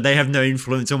in Russia, they have no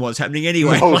influence on what's happening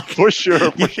anyway. No, for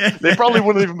sure. They probably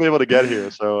wouldn't even be able to get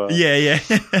here. So yeah.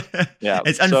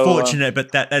 It's unfortunate,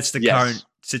 but that's the current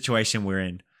situation we're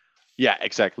in. Yeah,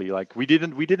 exactly. Like we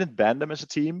didn't ban them as a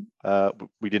team.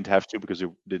 We didn't have to because they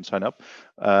didn't sign up.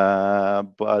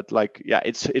 But like,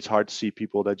 it's hard to see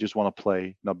people that just want to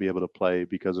play not be able to play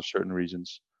because of certain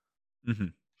reasons. Mm-hmm.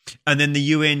 And then the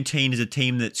UN team is a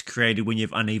team that's created when you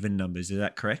have uneven numbers. Is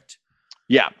that correct?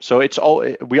 Yeah. So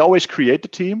we always create the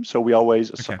team. So we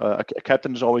always a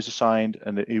captain is always assigned,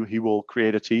 and he will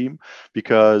create a team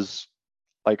because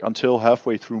like until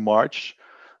halfway through March,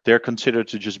 they're considered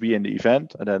to just be in the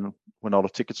event, and then when all the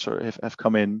tickets have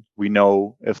come in, we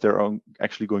know if they're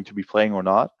actually going to be playing or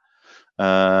not.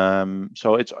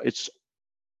 So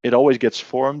it always gets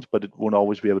formed, but it won't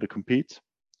always be able to compete,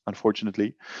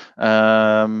 unfortunately.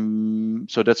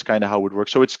 So that's kind of how it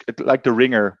works. So it's like the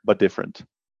ringer, but different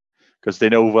because they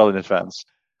know well in advance.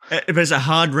 But it's a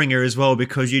hard ringer as well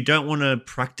because you don't want to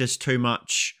practice too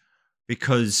much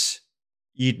because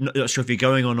you're not sure if you're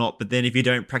going or not. But then if you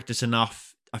don't practice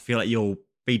enough, I feel like you'll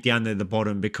be down there at the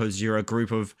bottom because you're a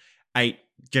group of 8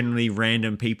 generally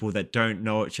random people that don't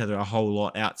know each other a whole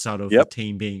lot outside of the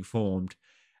team being formed.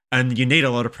 And you need a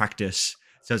lot of practice.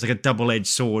 So it's like a double-edged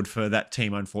sword for that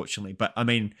team, unfortunately. But I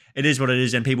mean, it is what it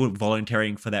is. And people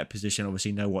volunteering for that position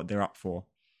obviously know what they're up for.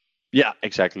 Yeah,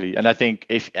 exactly. And I think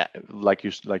if, like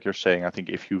you're saying, I think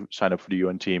if you sign up for the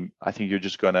UN team, I think you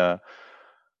just want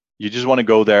to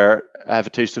go there, have a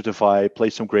taste of the vibe, play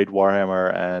some great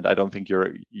Warhammer, and I don't think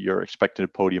you're expecting a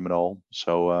podium at all.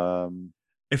 So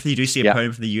if you do see a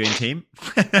podium from the UN team,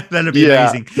 that'd be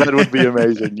amazing. That would be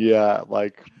amazing. Yeah,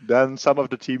 like then some of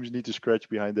the teams need to scratch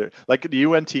behind there. Like the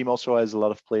UN team also has a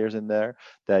lot of players in there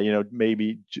that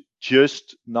maybe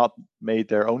just not made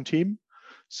their own team.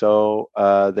 So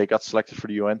they got selected for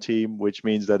the UN team, which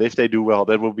means that if they do well,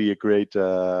 that will be a great,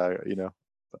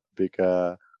 big,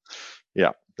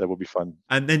 that will be fun.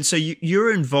 And then, so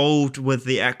you're involved with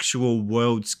the actual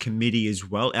Worlds committee as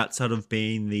well, outside of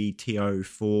being the TO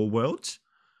for Worlds?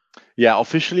 Yeah,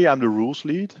 officially I'm the rules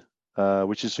lead,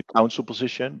 which is a council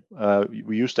position.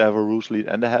 We used to have a rules lead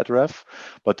and a head ref,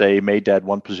 but they made that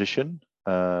one position.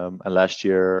 And last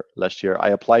year I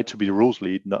applied to be the rules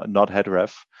lead, not head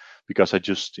ref, because I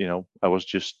just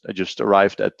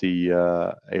arrived at the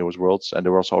AoS Worlds, and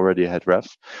there was already a head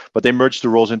ref, but they merged the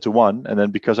roles into one. And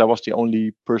then because I was the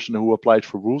only person who applied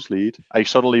for rules lead, I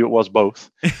suddenly was both.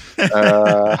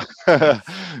 Uh,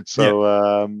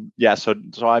 Yeah.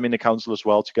 so I'm in the council as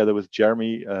well, together with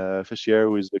Jeremy Fissier,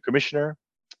 who is the commissioner.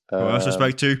 Who I also Um,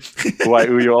 spoke to.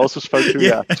 who you also spoke to,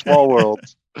 Yeah. yeah, small world.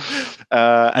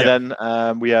 And Yeah.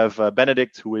 then we have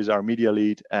Benedict, who is our media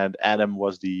lead, and Adam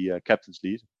was the captain's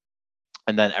lead.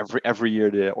 And then every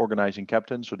year the organizing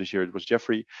captain, so this year it was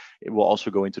Jeffrey, it will also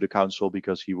go into the council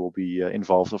because he will be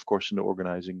involved, of course, in the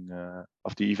organizing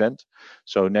of the event.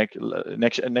 So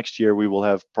next year we will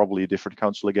have probably a different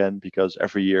council again, because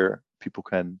every year people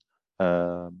can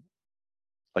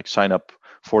like sign up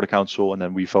for the council, and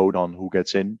then we vote on who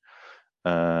gets in.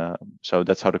 So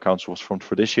that's how the council was formed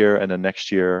for this year. And then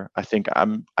next year, I think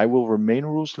I will remain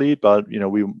rules lead, but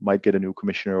we might get a new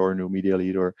commissioner or a new media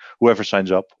lead, or whoever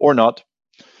signs up, or not.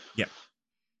 Yeah.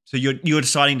 So you're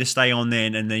deciding to stay on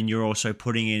then, and then you're also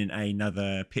putting in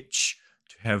another pitch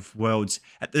to have worlds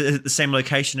at the same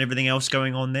location. Everything else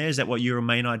going on there. Is that what your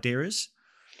main idea is?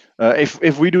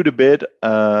 If we do the bid,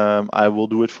 I will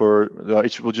do it for.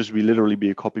 It will just be literally be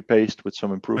a copy paste with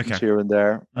some improvements Okay. here and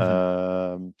there.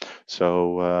 Mm-hmm.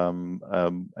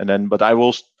 And then, but I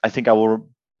will. I think I will.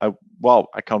 Well,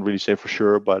 I can't really say for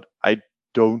sure, but I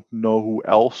don't know who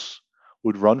else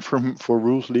would run for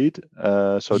rules lead.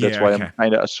 So that's Yeah. why I'm Okay.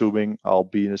 kind of assuming I'll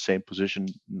be in the same position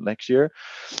next year.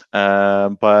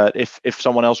 But if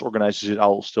someone else organizes it,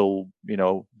 I'll still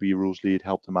be rules lead,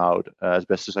 help them out as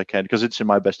best as I can, because it's in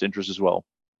my best interest as well.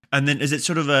 And then is it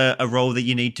sort of a role that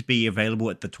you need to be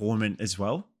available at the tournament as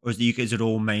well, or is it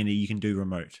all mainly you can do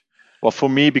remote? Well, for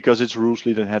me, because it's rules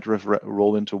lead and head ref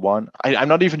rolled into one, I'm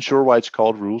not even sure why it's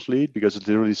called rules lead, because it's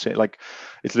literally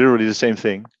it's literally the same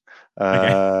thing.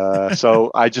 Okay.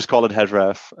 So I just call it head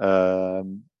ref,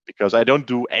 because I don't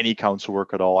do any council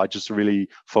work at all. I just really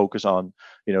focus on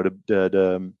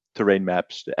the terrain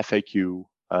maps, the FAQ,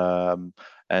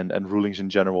 and rulings in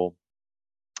general.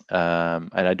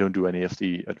 And I don't do any of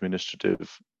the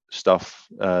administrative stuff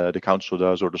the council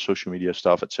does, or the social media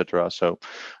stuff, etc. So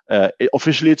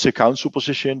officially it's a council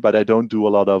position, but I don't do a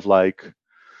lot of like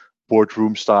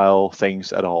boardroom style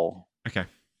things at all. Okay.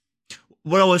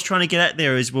 What I was trying to get at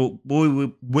there is, will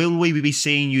we be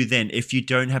seeing you then if you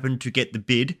don't happen to get the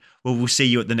bid? Well, we'll see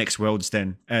you at the next Worlds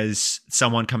then as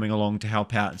someone coming along to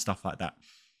help out and stuff like that.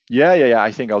 Yeah.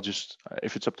 I think I'll just,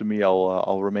 if it's up to me,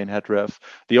 I'll remain head ref.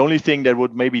 The only thing that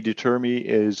would maybe deter me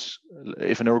is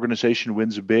if an organization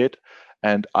wins a bid,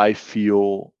 and I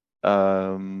feel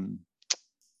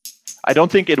I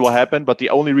don't think it will happen, but the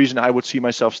only reason I would see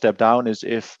myself step down is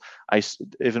if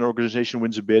an organization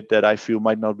wins a bid that I feel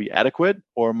might not be adequate,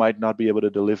 or might not be able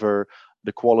to deliver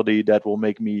the quality that will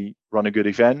make me run a good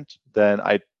event. Then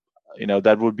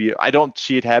that would be. I don't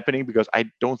see it happening, because I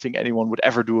don't think anyone would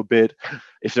ever do a bid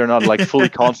if they're not like fully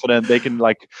confident they can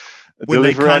like When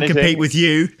they deliver can't anything. compete with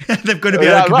you, they've got to be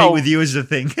able Yeah, to compete with you as the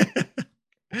thing.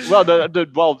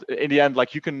 well, in the end,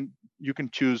 like you can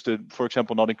choose to, for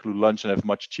example, not include lunch and have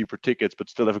much cheaper tickets, but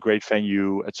still have a great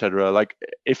venue, etc. Like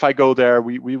if I go there,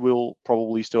 we will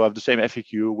probably still have the same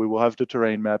FAQ. We will have the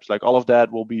terrain maps. Like all of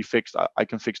that will be fixed. I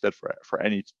can fix that for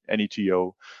any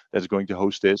TO that's going to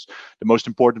host this. The most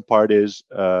important part is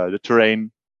the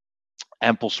terrain,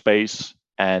 ample space,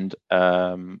 and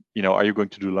are you going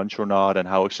to do lunch or not, and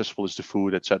how accessible is the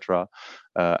food, etc.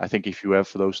 I think if you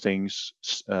have those things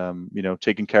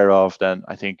taken care of, then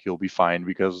I think you'll be fine,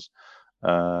 because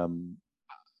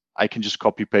I can just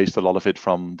copy paste a lot of it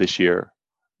from this year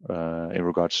in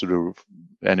regards to the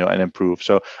and improve.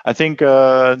 So I think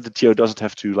the TO doesn't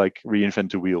have to like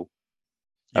reinvent the wheel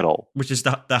at Yeah, all. which is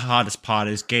the hardest part,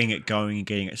 is getting it going and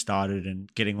getting it started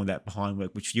and getting all that behind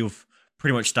work, which you've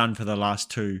pretty much done for the last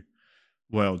two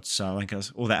Worlds. So I think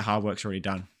all that hard work's already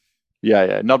done.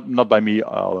 Yeah, not by me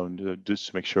alone. Just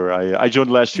to make sure, I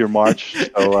joined last year March,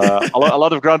 so a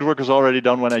lot of groundwork was already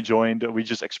done when I joined. We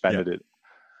just Yeah. expanded it.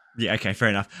 Yeah, okay, fair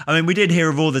enough. I mean, we did hear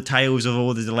of all the tales of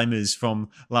all the dilemmas from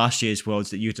last year's Worlds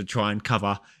that you had to try and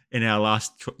cover in our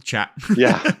last chat.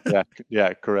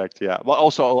 Yeah, correct. Yeah, well,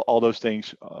 also all those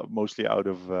things mostly out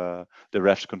of the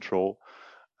ref's control.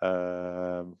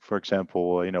 For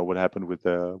example, what happened with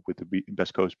the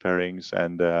Best Coast pairings,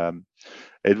 and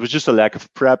it was just a lack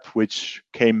of prep, which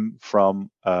came from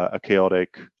a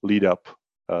chaotic lead up.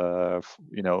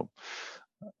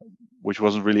 Which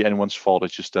wasn't really anyone's fault.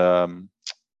 It's just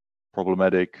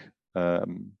problematic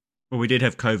Well, we did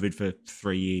have COVID for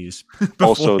 3 years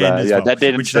Also, beforehand as well,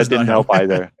 that which does not didn't help. help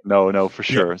either. No, for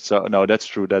Yeah. sure. So no, that's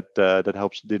true. That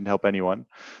helps didn't help anyone.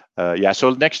 Yeah.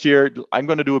 So next year I'm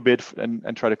going to do a bit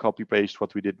and try to copy paste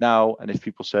what we did now. And if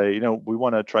people say, we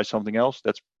want to try something else,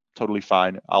 that's totally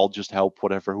fine. I'll just help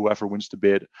whoever wins the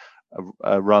bid,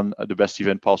 run the best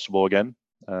event possible again.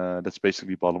 That's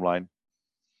basically bottom line.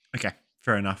 Okay,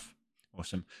 fair enough.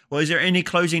 Awesome. Well, is there any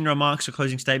closing remarks or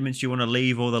closing statements you want to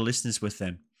leave all the listeners with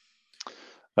then?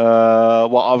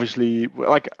 Well, obviously,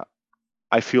 like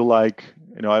I feel like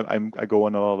I go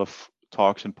on a lot of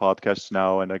talks and podcasts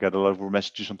now, and I get a lot of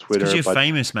messages on Twitter. Because you're But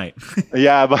famous, mate.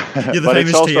 yeah, but You're the but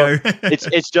it's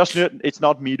famous also TO. it's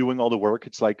not me doing all the work.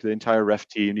 It's like the entire ref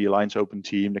team, the Alliance Open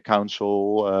team, the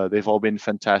council. They've all been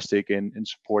fantastic in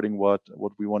supporting what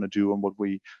we want to do and what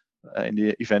we in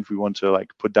the event we want to like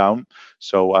put down.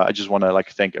 So I just want to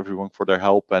like thank everyone for their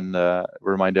help and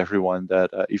remind everyone that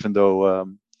even though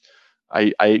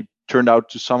I turned out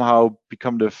to somehow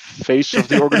become the face of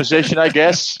the organization, I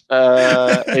guess.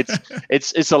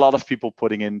 It's a lot of people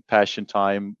putting in passion,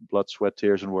 time, blood, sweat,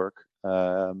 tears, and work.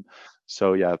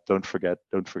 So yeah, don't forget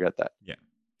that. Yeah.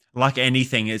 Like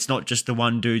anything, it's not just the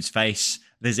one dude's face.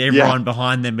 There's Yeah, everyone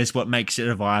behind them is what makes it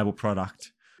a viable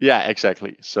product. yeah,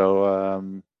 exactly.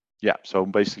 So yeah, so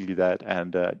basically that,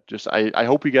 and just I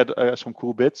hope we get some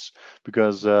cool bits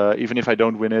because even if I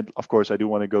don't win it, of course I do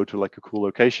want to go to like a cool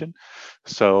location.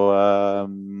 So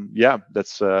yeah,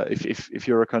 that's if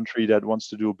you're a country that wants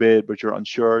to do a bid but you're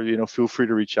unsure, feel free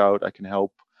to reach out. I can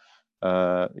help.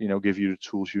 Give you the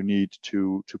tools you need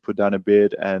to put down a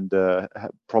bid, and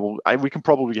we can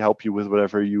probably help you with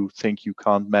whatever you think you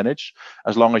can't manage,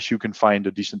 as long as you can find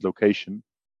a decent location.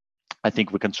 I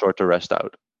think we can sort the rest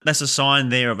out. That's a sign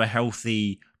there of a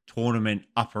healthy tournament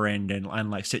upper end and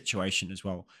like situation as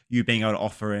well. You being able to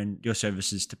offer in your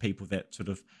services to people that sort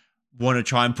of want to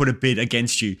try and put a bid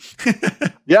against you.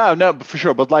 Yeah, no, for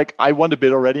sure. But like, I want a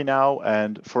bid already now,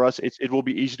 and for us, it will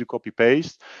be easy to copy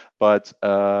paste. But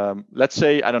let's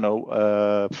say I don't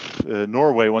know,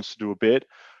 Norway wants to do a bid.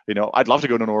 I'd love to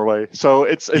go to Norway, so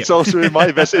it's also in my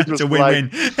best interest. It's a win-win.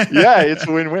 Yeah, it's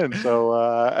a win-win. So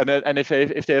and if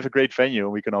they have a great venue,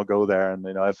 we can all go there and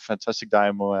have a fantastic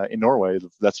time in Norway.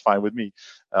 That's fine with me.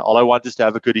 All I want is to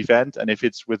have a good event, and if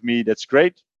it's with me, that's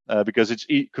great. Because it's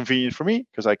convenient for me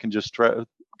because I can just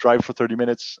drive for 30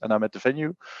 minutes and I'm at the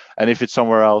venue. And if it's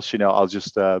somewhere else, I'll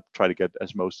just try to get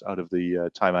as most out of the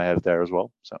time I have there as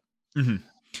well. So. Mm-hmm.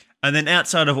 And then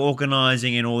outside of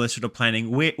organising and all this sort of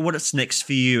planning, what's next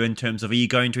for you in terms of, are you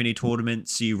going to any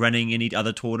tournaments? Are you running any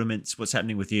other tournaments? What's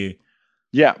happening with you?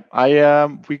 Yeah,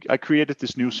 I created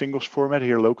this new singles format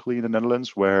here locally in the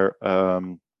Netherlands where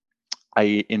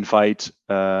I invite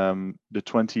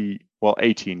the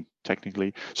 18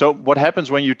 technically. So what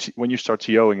happens when you start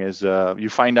TOing is you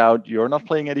find out you're not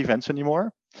playing at events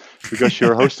anymore because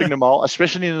you're hosting them all,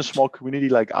 especially in a small community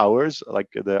like ours, like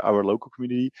our local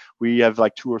community. We have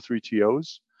like 2 or 3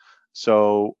 TOs.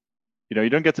 So you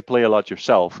don't get to play a lot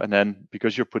yourself, and then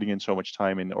because you're putting in so much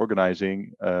time in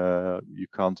organizing, you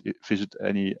can't visit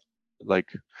any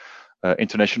like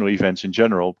international events in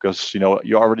general because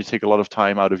you already take a lot of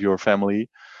time out of your family.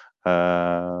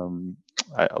 I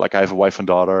have a wife and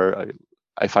daughter.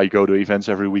 If I go to events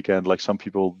every weekend, like some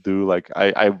people do, like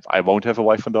I won't have a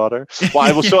wife and daughter. Well,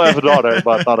 I will still have a daughter,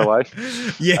 but not a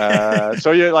wife. Yeah.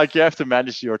 So you have to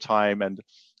manage your time, and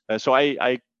so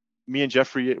me and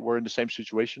Jeffrey were in the same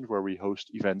situation where we host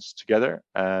events together,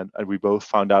 and we both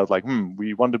found out like,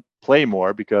 we want to play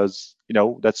more because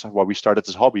that's why we started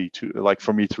this hobby. Like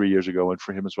for me 3 years ago, and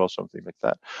for him as well, something like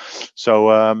that.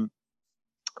 So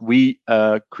we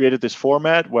created this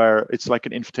format where it's like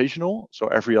an invitational. So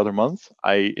every other month,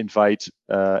 I invite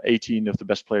 18 of the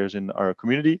best players in our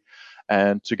community,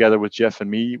 and together with Jeff and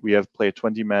me, we have played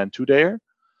 20-man 2-dayer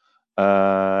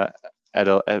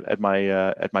at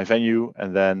my venue,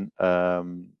 and then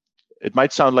it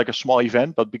might sound like a small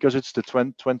event, but because it's the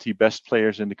 20 best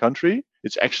players in the country,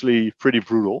 it's actually pretty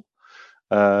brutal.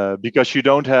 Because you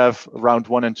don't have round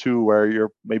 1 and 2 where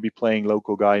you're maybe playing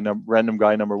random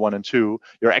guy number 1 and 2.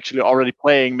 You're actually already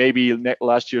playing maybe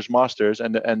last year's Masters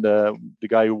and the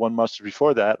guy who won Masters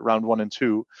before that, round 1 and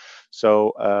 2.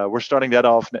 So we're starting that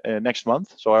off next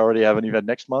month. So I already have an event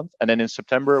next month, and then in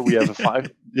September we have a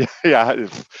 5. yeah, and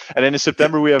then in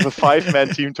September we have a 5-man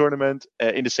team tournament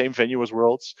in the same venue as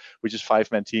Worlds, which is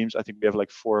 5-man teams. I think we have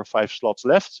like 4 or 5 slots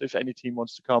left if any team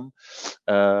wants to come.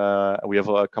 We have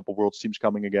a couple Worlds teams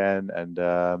coming again, and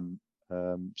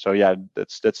so yeah,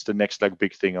 that's the next like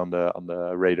big thing on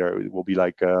the radar. It will be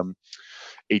like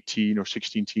 18 or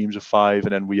 16 teams of 5,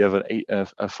 and then we have a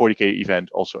 40k event,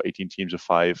 also 18 teams of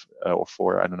 5 or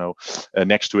 4, I don't know,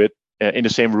 next to it, in the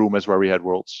same room as where we had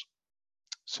Worlds.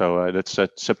 So that's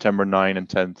September 9 and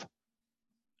 10th.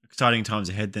 Exciting times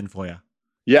ahead then for you.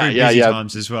 Yeah, Very busy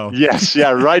times as well. Yes,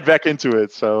 yeah, right back into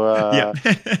it. So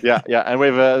Yeah. yeah, and we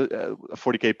have a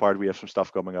 40k part. We have some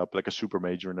stuff coming up, like a super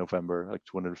major in November, like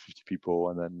 250 people,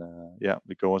 and then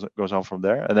it goes on from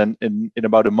there. And then in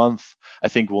about a month, I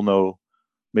think we'll know,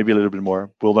 maybe a little bit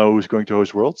more. We'll know who's going to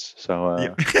host Worlds.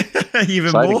 So even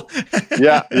exciting. more.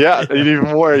 Yeah, even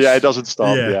more. Yeah, it doesn't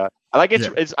stop. Yeah. I like it. Yeah.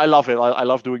 It's. I love it. I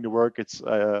love doing the work. It's.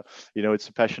 It's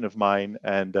a passion of mine,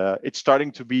 and it's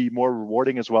starting to be more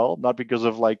rewarding as well. Not because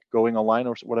of like going online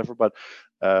or whatever, but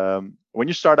when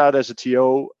you start out as a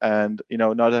TO, and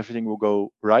not everything will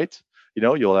go right.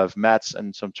 You'll have mats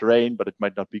and some terrain, but it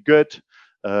might not be good.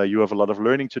 You have a lot of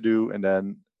learning to do, and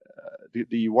then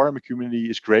the Warhammer community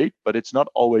is great, but it's not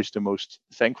always the most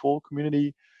thankful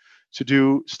community to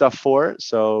do stuff for,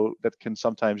 so that can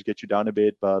sometimes get you down a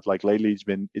bit. But like lately, it's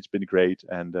been great,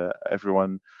 and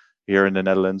everyone here in the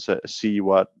Netherlands see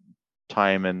what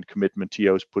time and commitment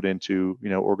TOs put into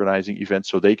organizing events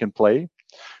so they can play.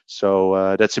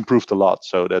 So that's improved a lot.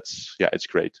 So it's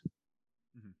great.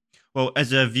 Well,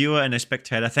 as a viewer and a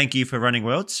spectator, thank you for running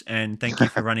Worlds, and thank you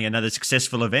for running another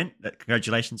successful event.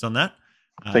 Congratulations on that.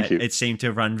 Thank you. It seemed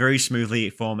to run very smoothly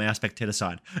from our spectator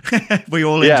side. We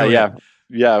all enjoyed it.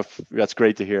 Yeah, that's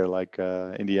great to hear. Like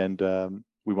in the end,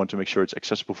 we want to make sure it's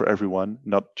accessible for everyone,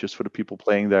 not just for the people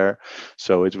playing there.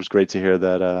 So it was great to hear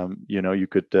that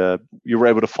you were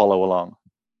able to follow along.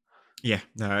 Yeah,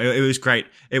 no, it was great.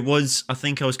 It was. I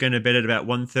think I was going to bed at about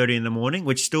 1:30 in the morning,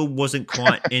 which still wasn't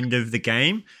quite end of the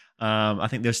game. I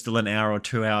think there's still an hour or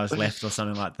 2 hours left or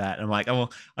something like that. And I'm like, oh,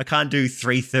 I can't do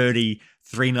 3:30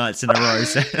 3 nights in a row,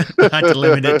 so I had to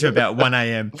limit it to about 1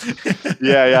 a.m.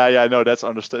 Yeah. No, that's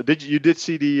understood. You did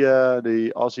see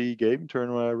the Aussie game turn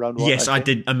round 1? Yes, I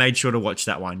did. I made sure to watch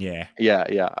that one. Yeah.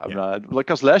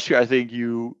 Because last year I think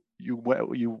you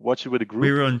watched it with a group.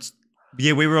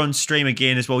 We were on stream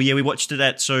again as well. Yeah, we watched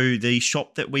it so the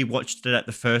shop that we watched it at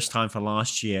the first time for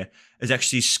last year is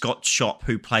actually Scott's shop,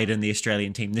 who played in the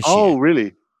Australian team this year. Oh,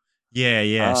 really?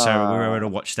 Yeah. So we were able to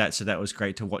watch that. So that was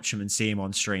great to watch him and see him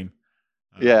on stream.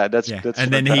 That's and fantastic.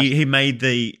 then he made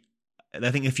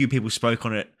I think a few people spoke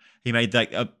on it. He made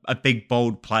like a big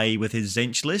bold play with his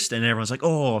Zench list, and everyone's like,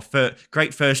 "Oh,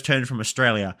 great first turn from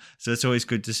Australia." So it's always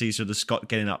good to see sort of Scott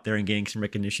getting up there and getting some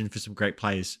recognition for some great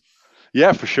players.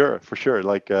 Yeah, for sure.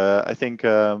 Like I think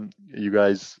you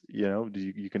guys,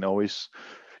 you can always.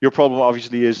 Your problem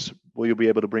obviously is, will you be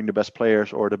able to bring the best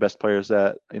players, or the best players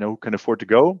that who can afford to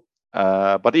go?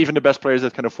 But even the best players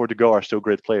that can afford to go are still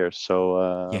great players.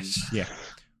 So yes, yeah.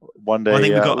 One day, I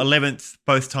think we got 11th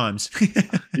both times.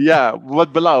 Yeah, but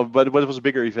it was a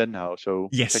bigger event now, so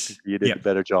yes, technically you did a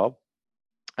better job.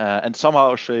 And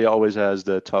somehow Australia always has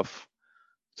the tough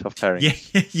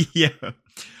pairings. Yeah.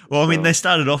 Well, I mean, they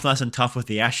started off nice and tough with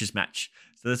the Ashes match,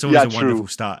 so that's always a wonderful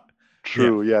start.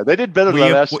 True, yeah. They did better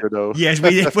than last year, though. Yes,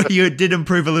 we did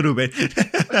improve a little bit.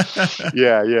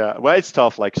 Yeah. Well, it's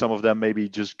tough. Like some of them maybe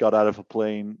just got out of a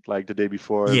plane like the day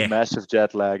before, massive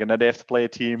jet lag, and then they have to play a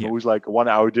team who's like 1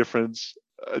 hour difference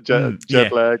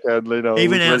jet lag, and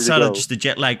even outside of just the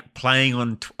jet lag, playing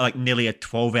on like nearly a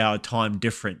 12-hour time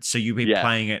difference. So you'll be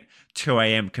playing at 2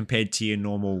 a.m. compared to your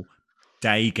normal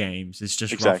day games. It's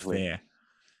just rough there.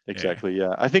 Exactly.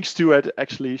 Yeah. I think Stuart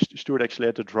actually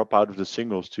had to drop out of the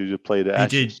singles to play the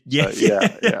Ashes. He did.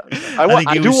 Yeah.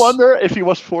 I do wonder if he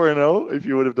was 4-0, if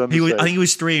he would have done the same. I think he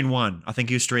was 3-1. I think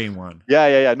he was 3-1.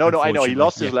 Yeah. No, I know he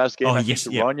lost his last game to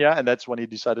Ronja, and that's when he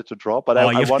decided to drop. But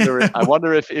I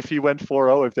wonder if he went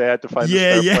 4-0, if they had to find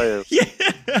a spare player.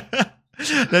 Yeah.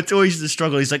 That's always the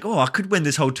struggle. He's like, I could win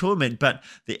this whole tournament, but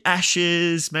the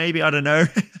Ashes, maybe, I don't know.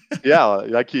 Yeah,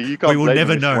 like you can't. We will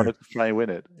never know. You wanted to try and win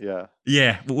it.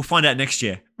 Yeah, but we'll find out next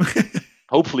year.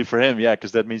 Hopefully for him,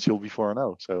 because that means he'll be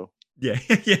 4-0. So yeah.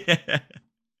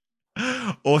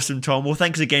 Awesome, Tom. Well,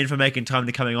 thanks again for making time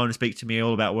to coming on and speak to me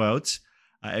all about Worlds.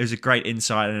 It was a great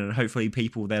insight, and hopefully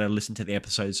people that are listening to the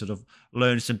episode sort of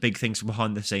learn some big things from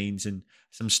behind the scenes and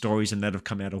some stories and that have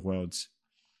come out of Worlds.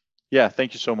 Yeah,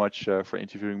 thank you so much for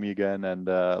interviewing me again. And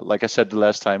like I said the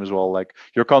last time as well, like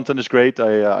your content is great.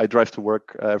 I drive to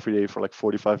work every day for like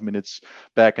 45 minutes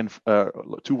back and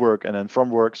to work, and then from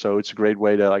work. So it's a great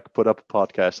way to like put up a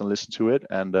podcast and listen to it.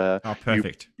 And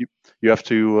perfect. You have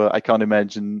to. I can't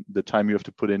imagine the time you have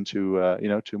to put into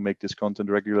to make this content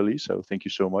regularly. So thank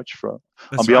you so much on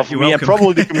behalf of me and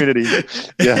probably the community.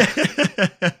 Yeah.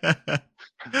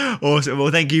 Awesome.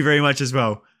 Well, thank you very much as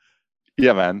well.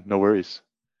 Yeah, man. No worries.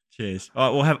 Cheers.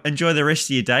 All right, well, enjoy the rest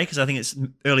of your day because I think it's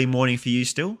early morning for you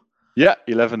still. Yeah,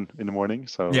 11 in the morning.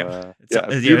 So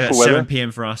it's beautiful weather. 7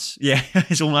 p.m. for us. Yeah,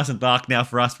 it's all nice and dark now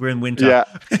for us. We're in winter.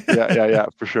 Yeah,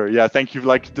 for sure. Yeah, thank you.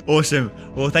 Awesome.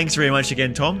 Well, thanks very much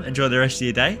again, Tom. Enjoy the rest of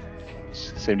your day.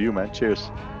 Same to you, man.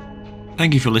 Cheers.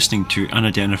 Thank you for listening to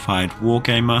Unidentified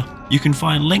Wargamer. You can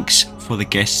find links for the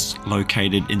guests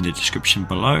located in the description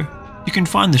below. You can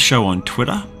find the show on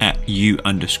Twitter at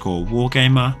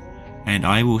 @U_Wargamer. And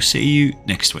I will see you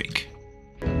next week.